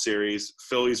 World Series,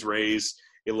 Phillies-Rays.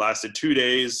 It lasted 2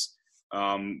 days.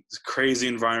 Crazy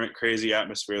environment, crazy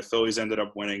atmosphere. The Phillies ended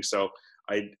up winning, so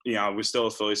I was still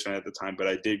a Phillies fan at the time, but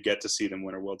I did get to see them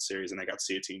win a World Series, and I got to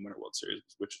see a team win a World Series,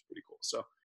 which is pretty cool. So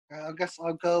I guess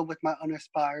I'll go with my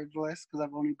uninspired list because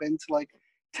I've only been to like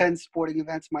 10 sporting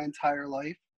events my entire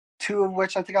life. 2 of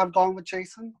which I think I've gone with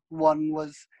Jason. One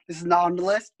was, this is not on the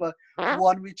list, but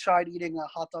one we tried eating a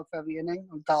hot dog for every inning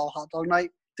on Dollar Hot Dog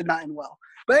Night. Did not end well.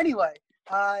 But anyway,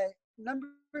 number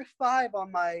 5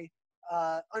 on my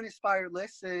uninspired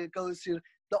list, it goes to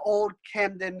the old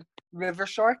Camden River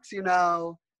Sharks. You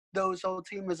know, those old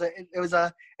team was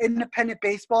a independent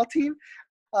baseball team.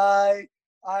 I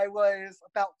was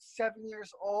about 7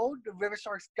 years old. The River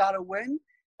Sharks got a win,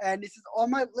 and this is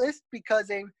on my list because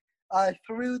they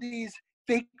threw these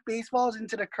fake baseballs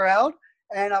into the crowd,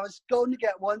 and I was going to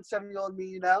get one 7-year-old me,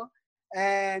 you know,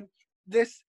 and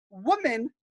this woman,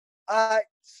 I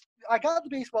got the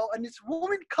baseball, and this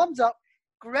woman comes up,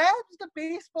 grabs the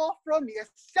baseball from me, a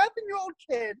 7-year-old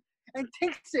kid, and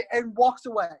takes it and walks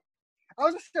away.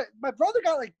 My brother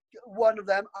got like one of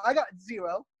them. I got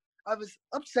 0. I was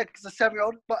upset because a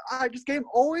 7-year-old, but this game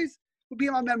always will be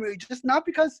in my memory, just not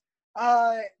because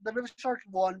the River Sharks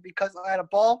won, because I had a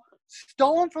ball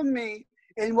stolen from me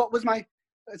in what was my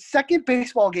second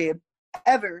baseball game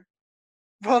ever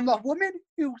from a woman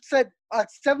who said a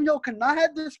 7-year-old cannot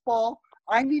have this ball.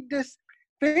 I need this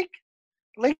fake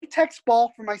latex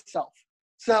ball for myself.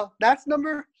 So that's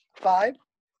number 5.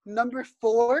 Number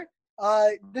 4,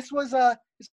 this was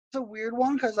it's a weird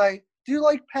one because I do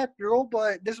like Pat Burrell,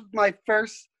 but this was my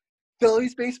first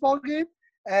Phillies baseball game,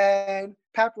 and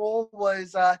Pat Burrell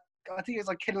was I think he was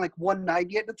like hitting like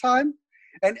 190 at the time,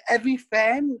 and every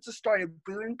fan just started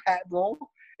booing Pat Burrell.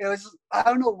 It was, I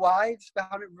don't know why, I just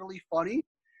found it really funny.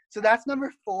 So that's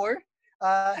number 4.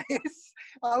 I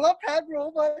love Pat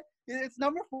Burrell, but it's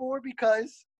number 4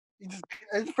 because it's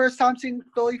the first time seeing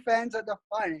Philly fans at the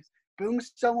finest booing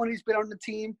someone who's been on the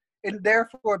team and there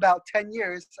for about 10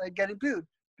 years getting booed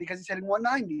because he's hitting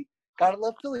 190. Gotta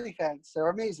love Philly fans. They're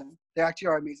amazing. They actually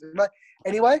are amazing. But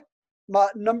anyway, my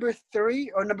number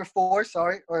 3 or number 4,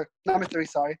 sorry, or number 3,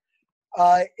 sorry,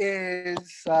 is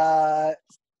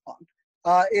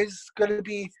going to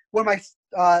be one of my.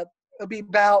 It'll be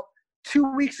about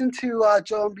 2 weeks into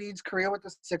Joel Embiid's career with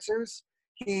the Sixers.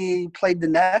 He played the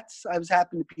Nets. I was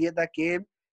happy to be at that game.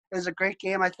 It was a great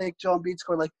game. I think Joel Embiid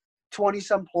scored like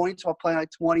 20-some points while playing like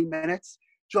 20 minutes.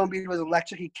 Joel Embiid was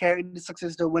electric. He carried the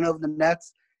Sixers to win over the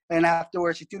Nets. And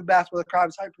afterwards, he threw the basketball. The crowd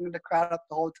was hyping the crowd up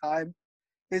the whole time.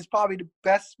 It's probably the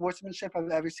best sportsmanship I've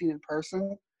ever seen in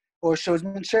person, or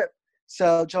showsmanship.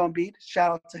 So Joel Embiid,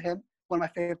 shout out to him. One of my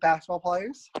favorite basketball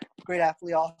players. Great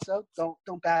athlete also.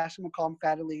 Don't bash him and call him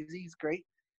fat and lazy. He's great.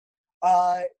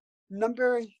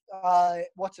 Number,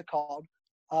 what's it called?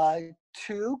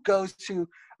 2 goes to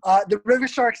the River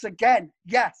Sharks again.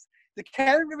 Yes, the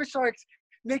Kellerman River Sharks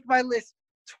make my list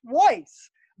twice.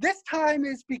 This time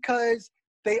is because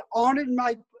they honored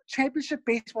my championship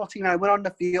baseball team. I went on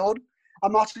the field.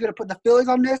 I'm also going to put the Phillies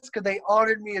on this because they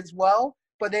honored me as well.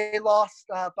 But they lost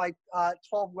by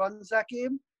 12 runs that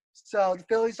game. So the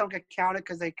Phillies don't get counted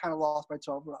because they kind of lost by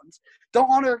 12 runs. Don't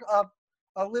honor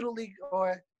a little league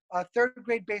or a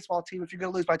third-grade baseball team if you're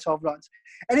going to lose by 12 runs.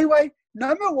 Anyway,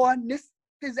 number 1, this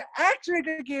is actually a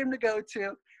good game to go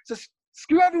to. So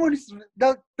screw everyone who's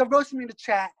roasting me in the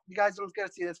chat. You guys don't get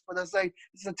to see this, but they're saying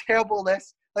this is a terrible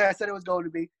list, like I said it was going to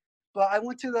be. But I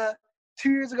went to 2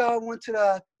 years ago, I went to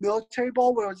the Military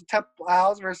Bowl where it was the Temple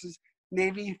Owls versus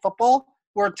Navy football,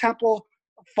 where Temple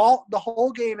fought the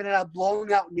whole game and ended up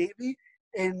blowing out Navy.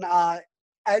 And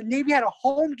Navy had a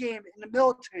home game in the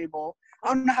Military Bowl. I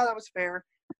don't know how that was fair,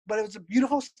 but it was a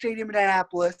beautiful stadium in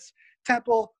Annapolis.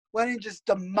 Temple went and just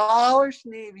demolished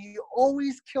Navy. He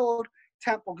always killed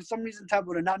Temple because for some reason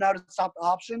Temple did not know how to stop the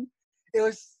option. It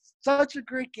was such a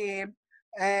great game,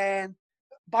 and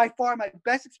by far my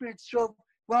best experience.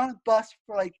 Went on a bus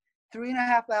for like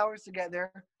 3.5 hours to get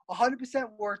there.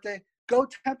 100% worth it. Go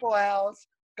Temple Owls.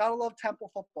 Gotta love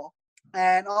Temple football.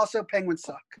 And also Penguins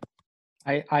suck.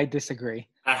 I disagree.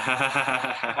 You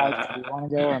want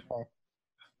to go or play?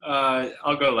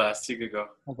 I'll go last. You could go.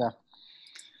 Okay.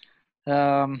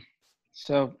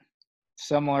 So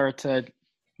similar to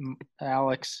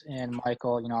Alex and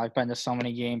Michael, I've been to so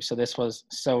many games, so this was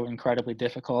so incredibly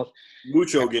difficult.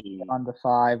 Mucho game. On the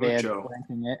 5 and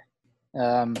ranking it.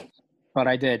 But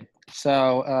I did.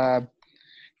 So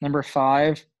number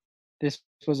 5, this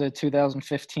was a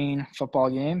 2015 football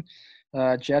game,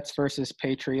 Jets versus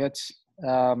Patriots.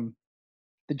 The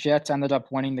Jets ended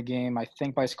up winning the game, I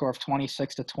think, by a score of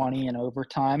 26-20 in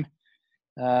overtime.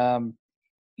 It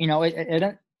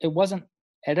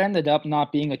ended up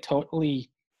not being a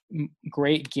totally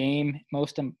great game,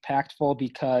 most impactful,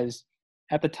 because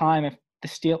at the time, it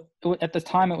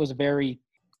was very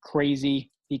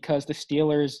crazy because the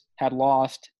Steelers had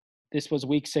lost this was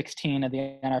week 16 of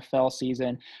the NFL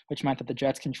season, which meant that the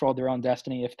Jets controlled their own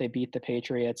destiny if they beat the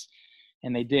Patriots.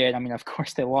 And they did. I mean, of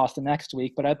course, they lost the next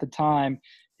week. But at the time,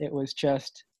 it was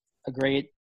just a great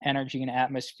energy and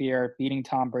atmosphere, beating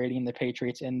Tom Brady and the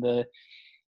Patriots in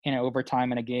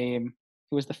overtime in a game.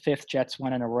 It was the 5th Jets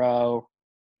win in a row,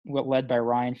 led by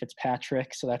Ryan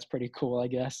Fitzpatrick. So that's pretty cool, I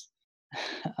guess.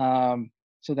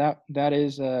 So that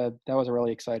was a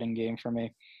really exciting game for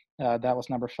me. That was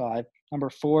number 5. Number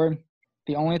 4,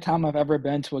 the only time I've ever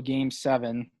been to a Game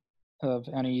 7 of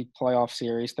any playoff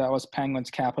series, that was Penguins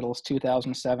Capitals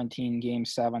 2017 Game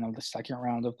 7 of the second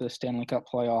round of the Stanley Cup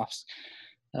playoffs.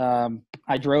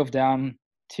 I drove down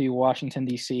to Washington,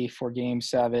 D.C. for Game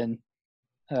 7.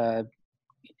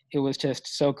 It was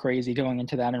just so crazy going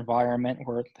into that environment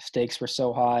where the stakes were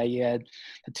so high. You had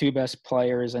the 2 best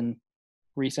players in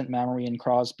recent memory in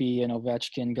Crosby and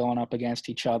Ovechkin going up against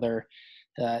each other.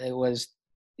 It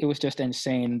was just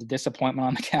insane. The disappointment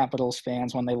on the Capitals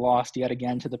fans when they lost yet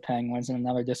again to the Penguins in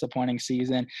another disappointing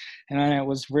season. And then it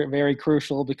was very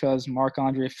crucial because it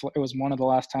was one of the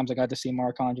last times I got to see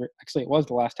Marc-Andre. Actually, it was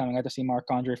the last time I got to see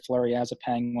Marc-Andre Fleury as a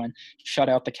Penguin shut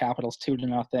out the Capitals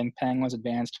 2-0. Penguins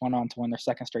advanced, went on to win their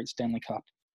second straight Stanley Cup.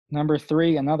 Number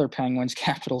 3, another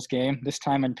Penguins-Capitals game, this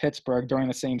time in Pittsburgh during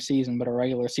the same season, but a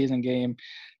regular season game.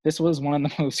 This was one of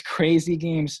the most crazy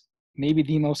games, maybe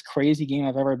the most crazy game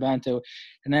I've ever been to,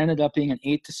 and it ended up being an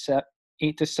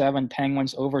 8-7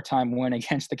 Penguins overtime win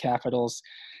against the Capitals.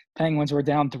 Penguins were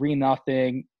down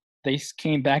 3-0. They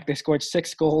came back. They scored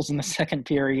 6 goals in the second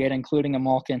period, including a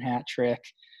Malkin hat trick.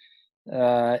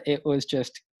 It was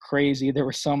just crazy. There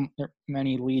were so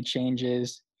many lead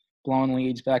changes, blown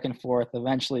leads back and forth.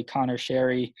 Eventually, Connor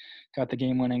Sherry got the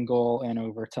game-winning goal in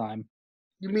overtime.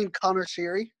 You mean Connor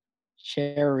Sherry?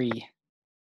 Sherry.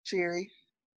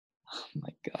 Oh, my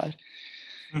God.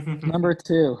 Number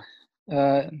 2.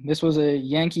 This was a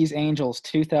Yankees-Angels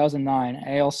 2009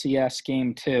 ALCS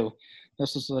Game 2.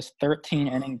 This was a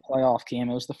 13-inning playoff game.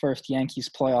 It was the first Yankees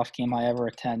playoff game I ever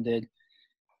attended,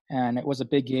 and it was a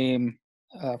big game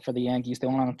for the Yankees. They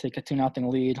went on to take a 2-0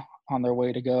 lead on their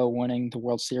way to go winning the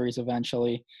World Series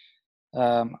eventually.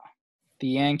 The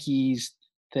Yankees,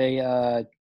 it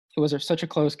was such a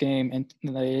close game. In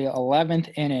the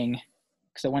 11th inning,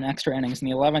 because it went extra innings, in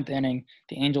the 11th inning,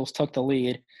 the Angels took the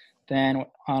lead. Then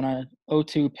on a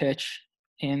 0-2 pitch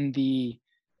in the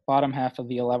bottom half of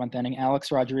the 11th inning, Alex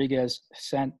Rodriguez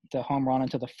sent the home run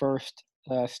into the first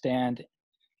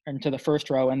into the first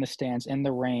row in the stands in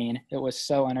the rain. It was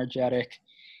so energetic.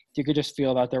 You could just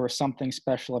feel that there was something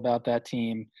special about that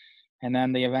team. And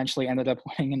then they eventually ended up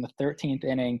winning in the 13th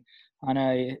inning on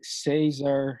a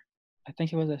Cesar, I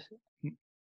think it was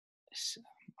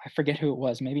I forget who it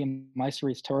was, maybe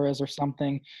Maurice Torres or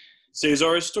something.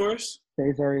 Cesar's Torres?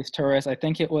 I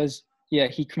think it was, yeah,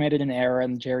 he committed an error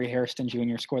and Jerry Hairston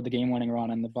Jr. scored the game-winning run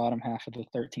in the bottom half of the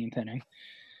 13th inning.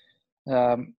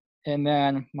 And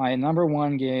then my number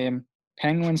 1 game,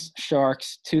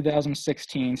 Penguins-Sharks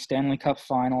 2016 Stanley Cup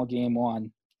Final Game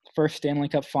 1. First Stanley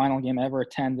Cup Final game I ever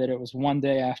attended. It was one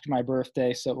day after my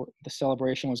birthday, so the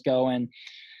celebration was going.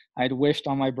 I'd wished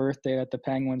on my birthday that the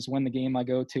Penguins win the game I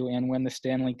go to and win the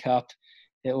Stanley Cup.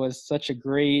 It was such a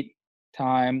great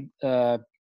time. It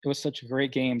was such a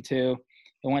great game, too.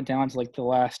 It went down to like the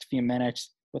last few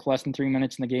minutes. With less than 3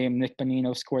 minutes in the game, Nick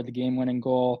Bonino scored the game-winning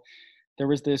goal. There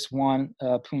was this one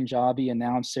Punjabi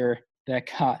announcer that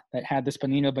had this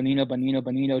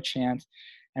Bonino chant.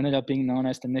 Ended up being known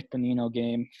as the Nick Bonino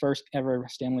game. First ever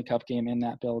Stanley Cup game in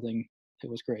that building. It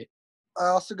was great. I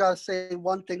also got to say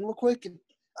one thing real quick.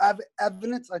 I have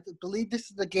evidence. I believe this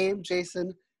is the game,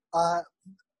 Jason,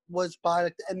 was by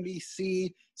the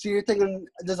NBC. So you're thinking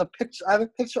there's a picture. I have a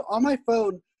picture on my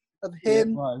phone of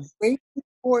him waiting in the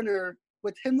corner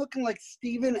with him looking like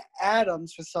Steven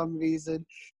Adams for some reason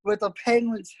with a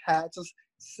Penguins hat just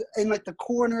in like the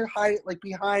corner,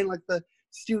 behind like the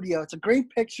studio. It's a great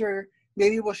picture.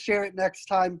 Maybe we'll share it next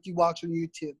time if you watch on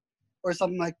YouTube or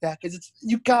something like that. Because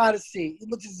you got to see. It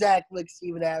looks exactly like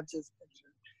Steven Adams'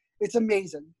 picture. It's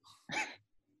amazing.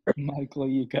 Michael,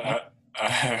 you got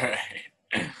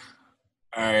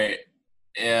All right.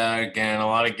 Yeah, again, a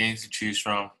lot of games to choose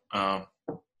from.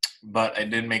 But I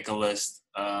did make a list.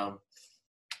 I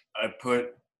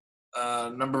put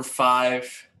number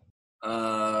 5.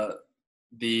 I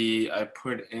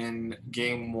put in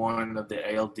Game 1 of the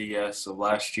ALDS of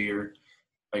last year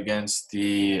against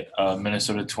the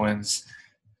Minnesota Twins,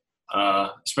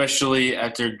 especially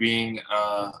after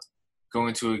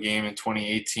going to a game in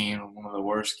 2018, one of the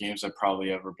worst games I've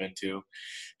probably ever been to,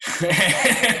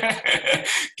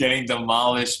 getting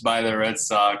demolished by the Red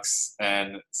Sox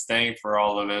and staying for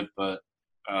all of it. But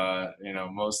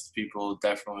most people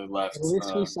definitely left. At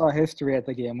least we saw history at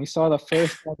the game. We saw the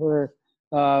first ever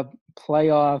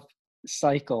playoff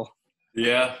cycle.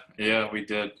 Yeah, we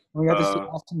did. We got to see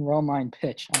Austin Romine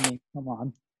pitch. I mean, come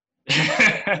on.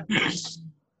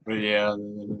 But yeah,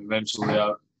 eventually,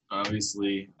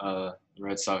 obviously, the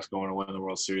Red Sox going to win the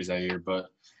World Series that year. But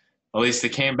at least they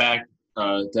came back.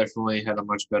 Definitely had a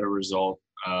much better result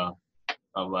of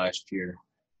last year.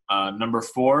 Number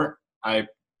 4, I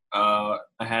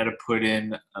had to put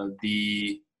in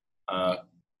the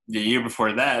year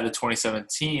before that, the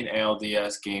 2017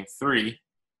 ALDS Game 3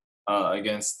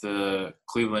 against the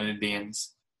Cleveland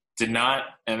Indians. Did not,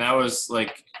 and that was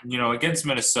against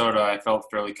Minnesota, I felt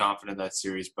fairly confident in that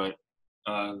series, but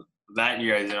that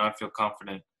year I did not feel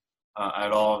confident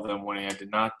at all of them winning. I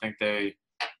did not think they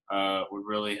would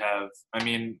really have – I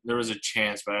mean, there was a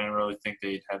chance, but I didn't really think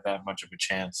they'd have that much of a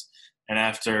chance. And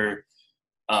after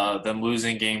them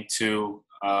losing Game 2,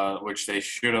 which they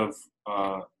should have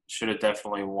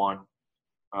definitely won,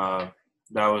 that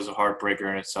was a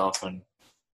heartbreaker in itself. And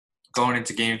going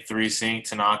into Game 3, seeing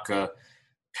Tanaka –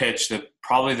 pitch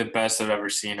probably the best I've ever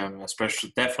seen him,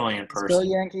 definitely in person. Still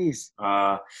Yankees.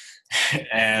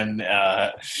 And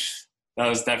that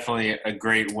was definitely a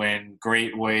great win,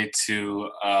 great way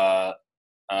to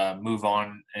move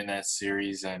on in that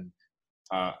series and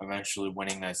eventually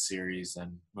winning that series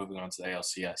and moving on to the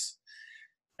ALCS.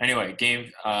 Anyway,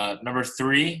 game number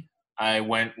 3, I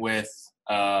went with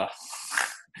I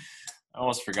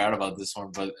almost forgot about this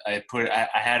one, but I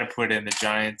had to put in the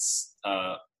Giants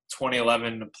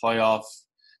 2011 playoff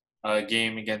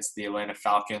game against the Atlanta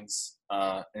Falcons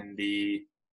in the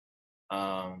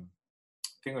I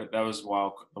think that was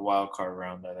the wild card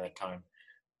round at that time,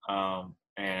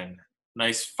 and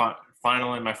nice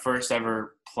finally my first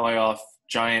ever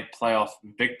Giant playoff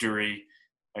victory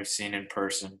I've seen in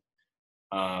person.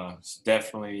 It's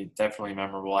definitely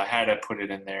memorable. I had to put it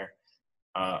in there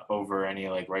over any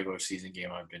regular season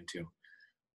game I've been to.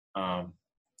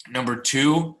 Number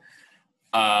 2.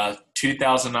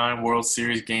 2009 World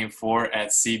Series Game 4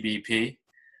 at CBP.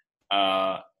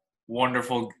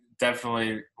 Wonderful,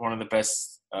 definitely one of the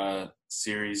best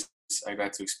series I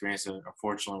got to experience. It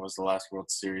unfortunately was the last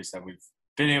World Series that we've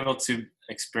been able to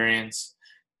experience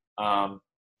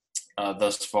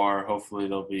thus far. Hopefully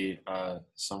there'll be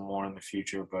some more in the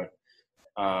future, but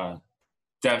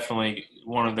definitely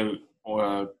one of the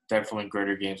definitely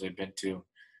greater games I've been to,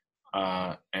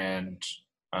 and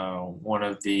one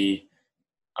of the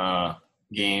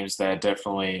games that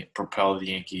definitely propelled the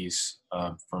Yankees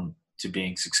to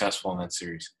being successful in that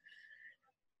series.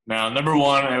 Now, number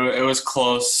 1, it was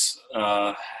close,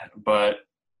 but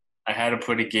I had to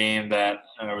put a game that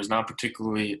I was not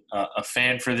particularly a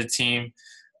fan for the team,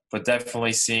 but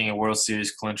definitely seeing a World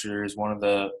Series clincher is one of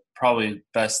the probably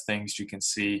best things you can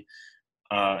see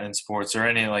in sports or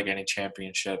any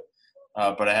championship.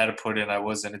 But I had to put in, I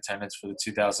was in attendance for the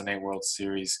 2008 World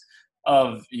Series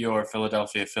of your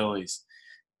Philadelphia Phillies.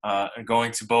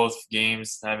 Going to both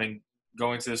games,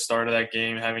 going to the start of that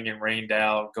game, having it rained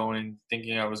out,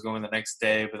 thinking I was going the next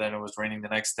day, but then it was raining the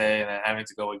next day, and then having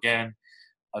to go again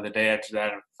the day after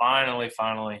that, and finally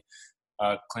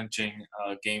clinching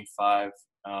Game 5,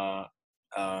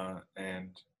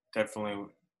 and definitely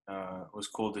was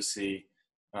cool to see.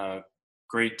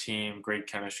 Great team, great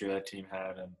chemistry that team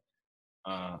had, and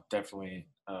definitely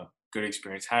good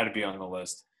experience. Had to be on the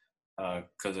list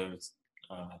because it was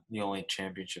the only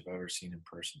championship I've ever seen in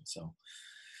person. So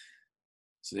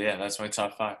yeah, that's my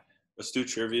top 5. Let's do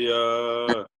trivia.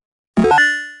 Are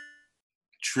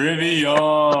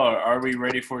we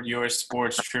ready for your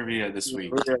sports trivia this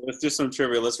week? Yeah, let's do some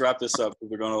trivia. Let's wrap this up because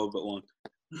we're going a little bit long.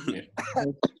 Yeah.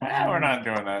 We're not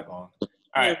doing that long. All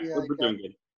right. We're doing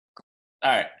good.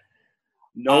 All right.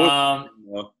 No.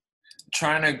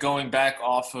 Going back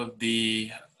off of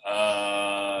the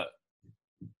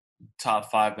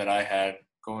top 5 that I had,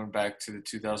 going back to the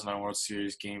 2009 World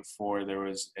Series Game 4, there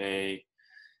was a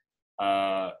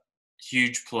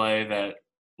huge play that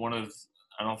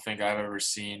I don't think I've ever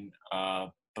seen,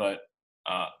 but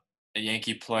a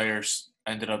Yankee player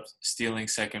ended up stealing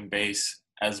second base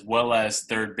as well as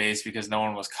third base because no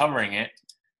one was covering it.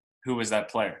 Who was that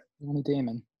player? Tony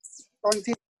Damon.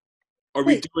 Are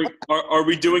we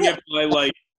doing it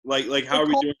by how are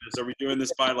we doing this? Are we doing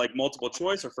this by multiple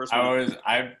choice or first one?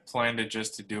 I planned it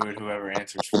just to do it whoever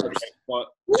answers first.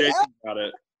 Well, Jason got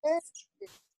it.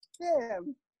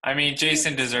 Damn. I mean,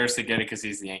 Jason deserves to get it because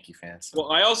he's the Yankee fan. So.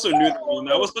 Well, I also knew that one.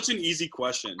 That was such an easy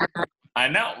question. I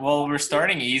know. Well, we're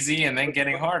starting easy and then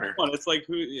getting harder. Come on, it's like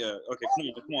who? Yeah. Okay.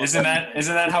 Come on. Isn't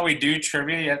that how we do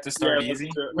trivia? You have to start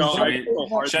easy. No,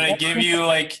 should I give you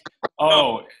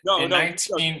Oh, No, in no,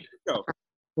 19. go.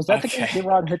 Was that the Okay. game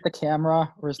D-Rod hit the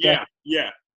camera? Or is Yeah. Yeah.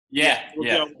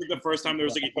 I think the first time there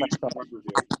was like a huge run review.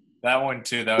 That one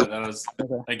too. That was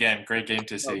Okay. again great game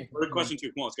to see. Go to question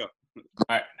 2. Come on, let's go. All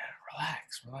right,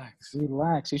 relax.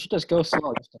 Relax. You should just go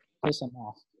slow just to piss him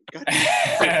off.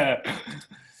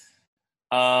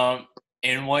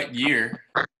 In what year?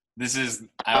 This is.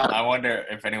 I wonder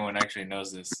if anyone actually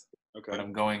knows this. Okay. But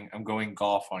I'm going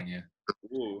golf on you.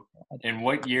 Ooh. In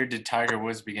what year did Tiger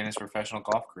Woods begin his professional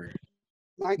golf career?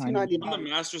 Won 1999. the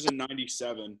Masters in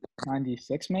 97.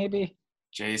 96 maybe?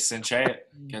 Jason Chaet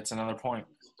gets another point.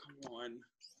 Come on.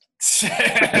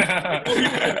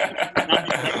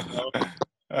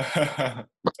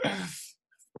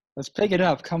 Let's pick it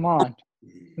up. Come on.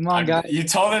 Come on, guys. You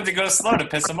told him to go slow to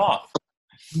piss him off.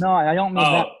 No, I don't mean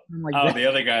that. Oh, the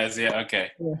other guys. Yeah,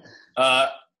 okay. Yeah.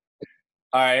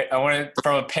 All right. I wanted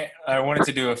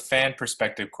to do a fan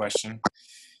perspective question.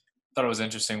 Thought it was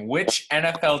interesting. Which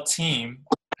NFL team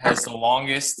has the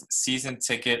longest season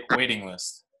ticket waiting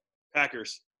list?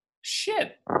 Packers.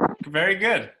 Shit. Very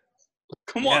good.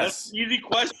 Come on, Yes. that's an easy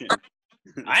question.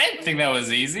 I didn't think that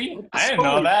was easy. I didn't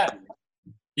know that.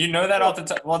 You know that off the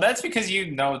top. Well, that's because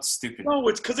you know it's stupid. No,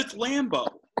 it's because it's Lambeau.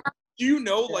 Do you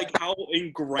know like how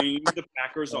ingrained the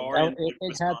Packers are?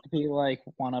 It had to be like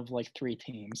one of like 3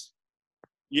 teams.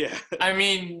 Yeah. I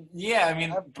mean,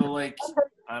 but like,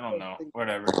 I don't know.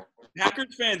 Whatever.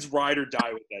 Packers fans ride or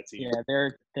die with that team. Yeah,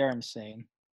 they're insane.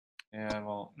 Yeah,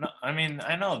 well, no, I mean,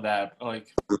 I know that, but like,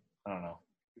 I don't know.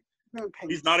 Okay.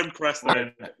 He's not impressed.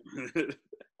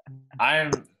 I'm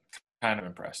kind of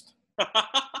impressed.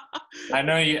 I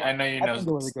know you I know think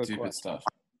it was a good stupid question. stuff.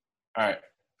 All right.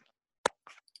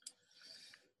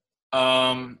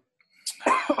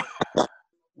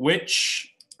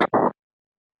 Which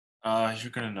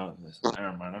you're gonna know this.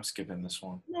 Never mind, I'm skipping this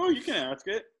one. No, you can ask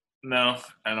it. No,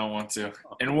 I don't want to.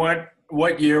 And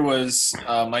what year was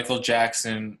Michael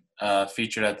Jackson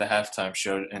featured at the halftime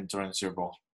show during the Super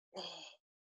Bowl?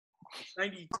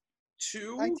 92?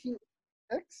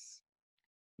 1996?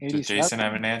 Does 87? Jason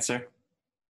have an answer?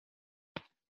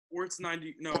 Or it's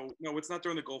 90? No, it's not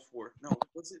during the Gulf War. No,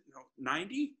 was it? No,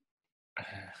 90?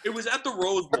 It was at the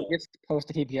Rose Bowl. It's supposed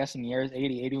to keep guessing years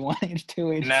 80, 81,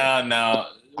 82, 83. No.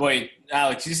 Wait,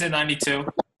 Alex, you said 92?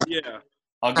 Yeah.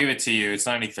 I'll give it to you. It's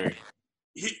 93.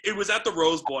 It was at the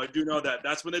Rose Bowl. I do know that.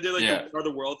 That's when they did like Yeah. the War of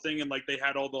the World thing, and like they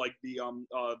had all the like the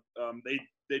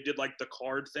they did like the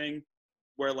card thing,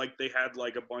 where like they had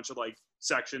like a bunch of like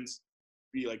sections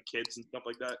be like kids and stuff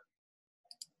like that.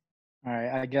 All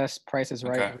right, I guess Price is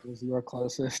Right Okay. was your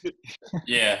closest.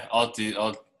 Yeah, I'll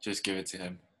just give it to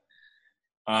him.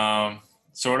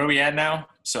 So what are we at now?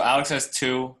 So Alex has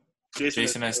 2.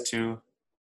 Jason has 2.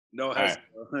 No, it has.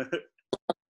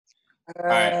 All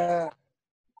right.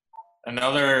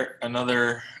 Another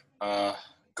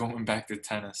going back to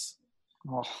tennis.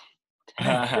 Oh,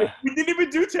 We didn't even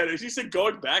do tennis. You said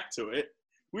going back to it.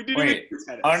 We didn't Wait. even do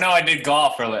tennis. Oh no, I did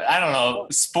golf earlier. I don't know.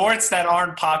 Sports that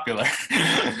aren't popular.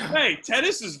 Hey,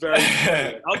 tennis is very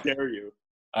good. How dare you?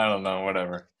 I don't know,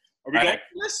 whatever. Are we All going right.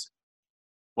 tennis?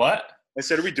 What? I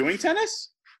said, are we doing tennis?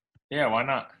 Yeah, why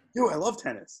not? Dude, I love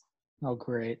tennis. oh,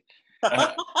 great.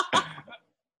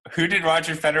 Who did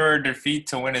Roger Federer defeat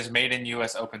to win his maiden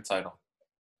U.S. Open title?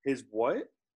 His what?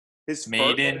 His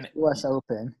Maiden. U.S.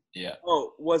 Open. Yeah.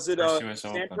 Oh, was it First US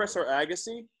Open. Sampras or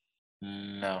Agassi?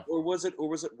 No. Or was it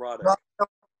Roddick?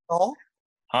 Nadal?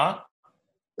 Huh?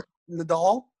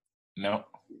 Nadal? No.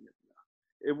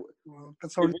 It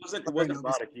That's wasn't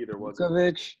Roddick either, was it?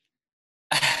 Djokovic.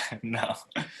 No.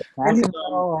 I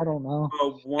don't know.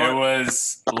 It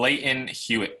was Leighton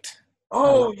Hewitt.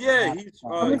 Oh yeah, he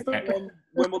won Okay.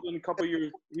 Wimbledon a couple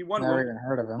years. He won Never Wimbledon even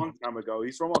heard of a him. long time ago.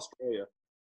 He's from Australia.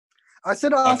 I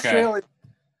said Australia,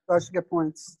 so I should get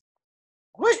points.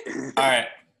 What? All right.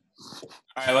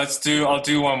 I'll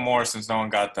do one more since no one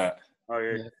got that. Oh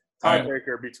yeah. All right.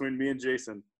 Tiebreaker between me and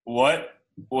Jason. What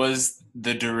was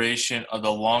the duration of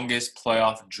the longest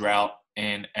playoff drought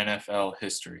in NFL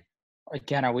history?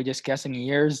 Again, are we just guessing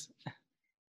years?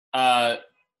 Yeah.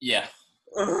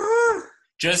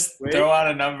 Just throw out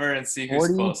a number and see who's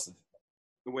 40? closest.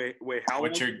 Wait, how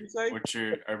long did you say?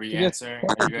 Are we You just answering?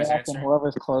 Are you guys And answering?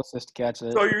 whoever's closest gets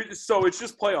it. So it's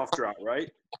just playoff drought,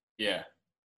 right? Yeah.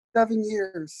 7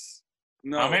 years.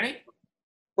 No. How many?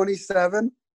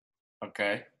 27?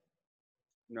 Okay.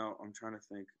 No, I'm trying to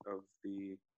think of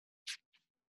the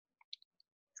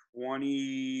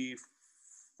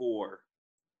 24.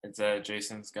 It's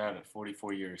Jason's got it.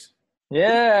 44 years.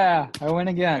 Yeah, I win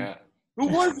again. Yeah. Who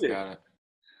was Jason's it? got it.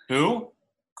 Who?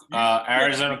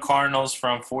 Arizona Cardinals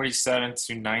from 47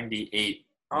 to 98.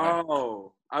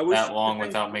 Oh, that long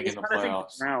without making the trying to think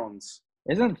playoffs. Browns.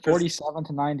 Isn't 47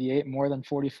 to 98 more than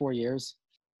 44 years?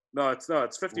 No,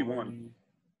 it's 51.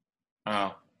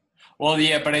 Oh. Well,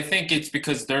 yeah, but I think it's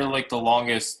because they're like the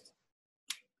longest.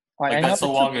 I Like know that's the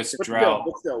longest drought.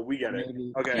 But still, we get it.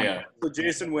 maybe. Okay. Yeah. So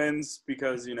Jason wins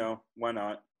because, why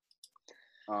not?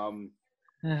 I'll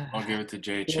give it to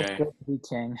Jay Feels Chaet. good to be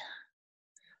king.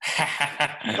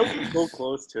 That was so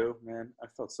close too, man. I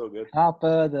felt so good. Top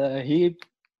of the heap.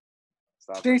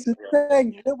 Stop. Jason,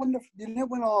 dang, you didn't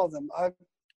win all of them.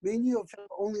 Me and you have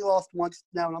only lost once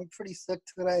now, and I'm pretty sick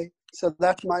today. So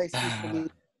that's my excuse for me.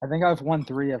 I think I've won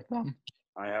 3 of them.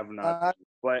 I have not.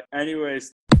 But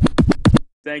anyways,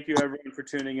 thank you everyone for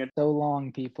tuning in. So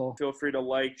long, people. Feel free to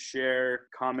like, share,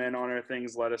 comment on our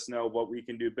things. Let us know what we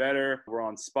can do better. We're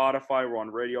on Spotify. We're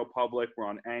on Radio Public. We're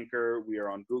on Anchor. We are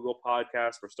on Google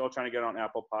Podcasts. We're still trying to get on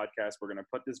Apple Podcasts. We're going to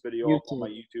put this video up on my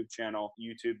YouTube channel,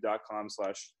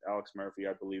 youtube.com/Alex Murphy,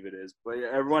 I believe it is. But yeah,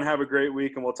 everyone have a great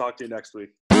week, and we'll talk to you next week.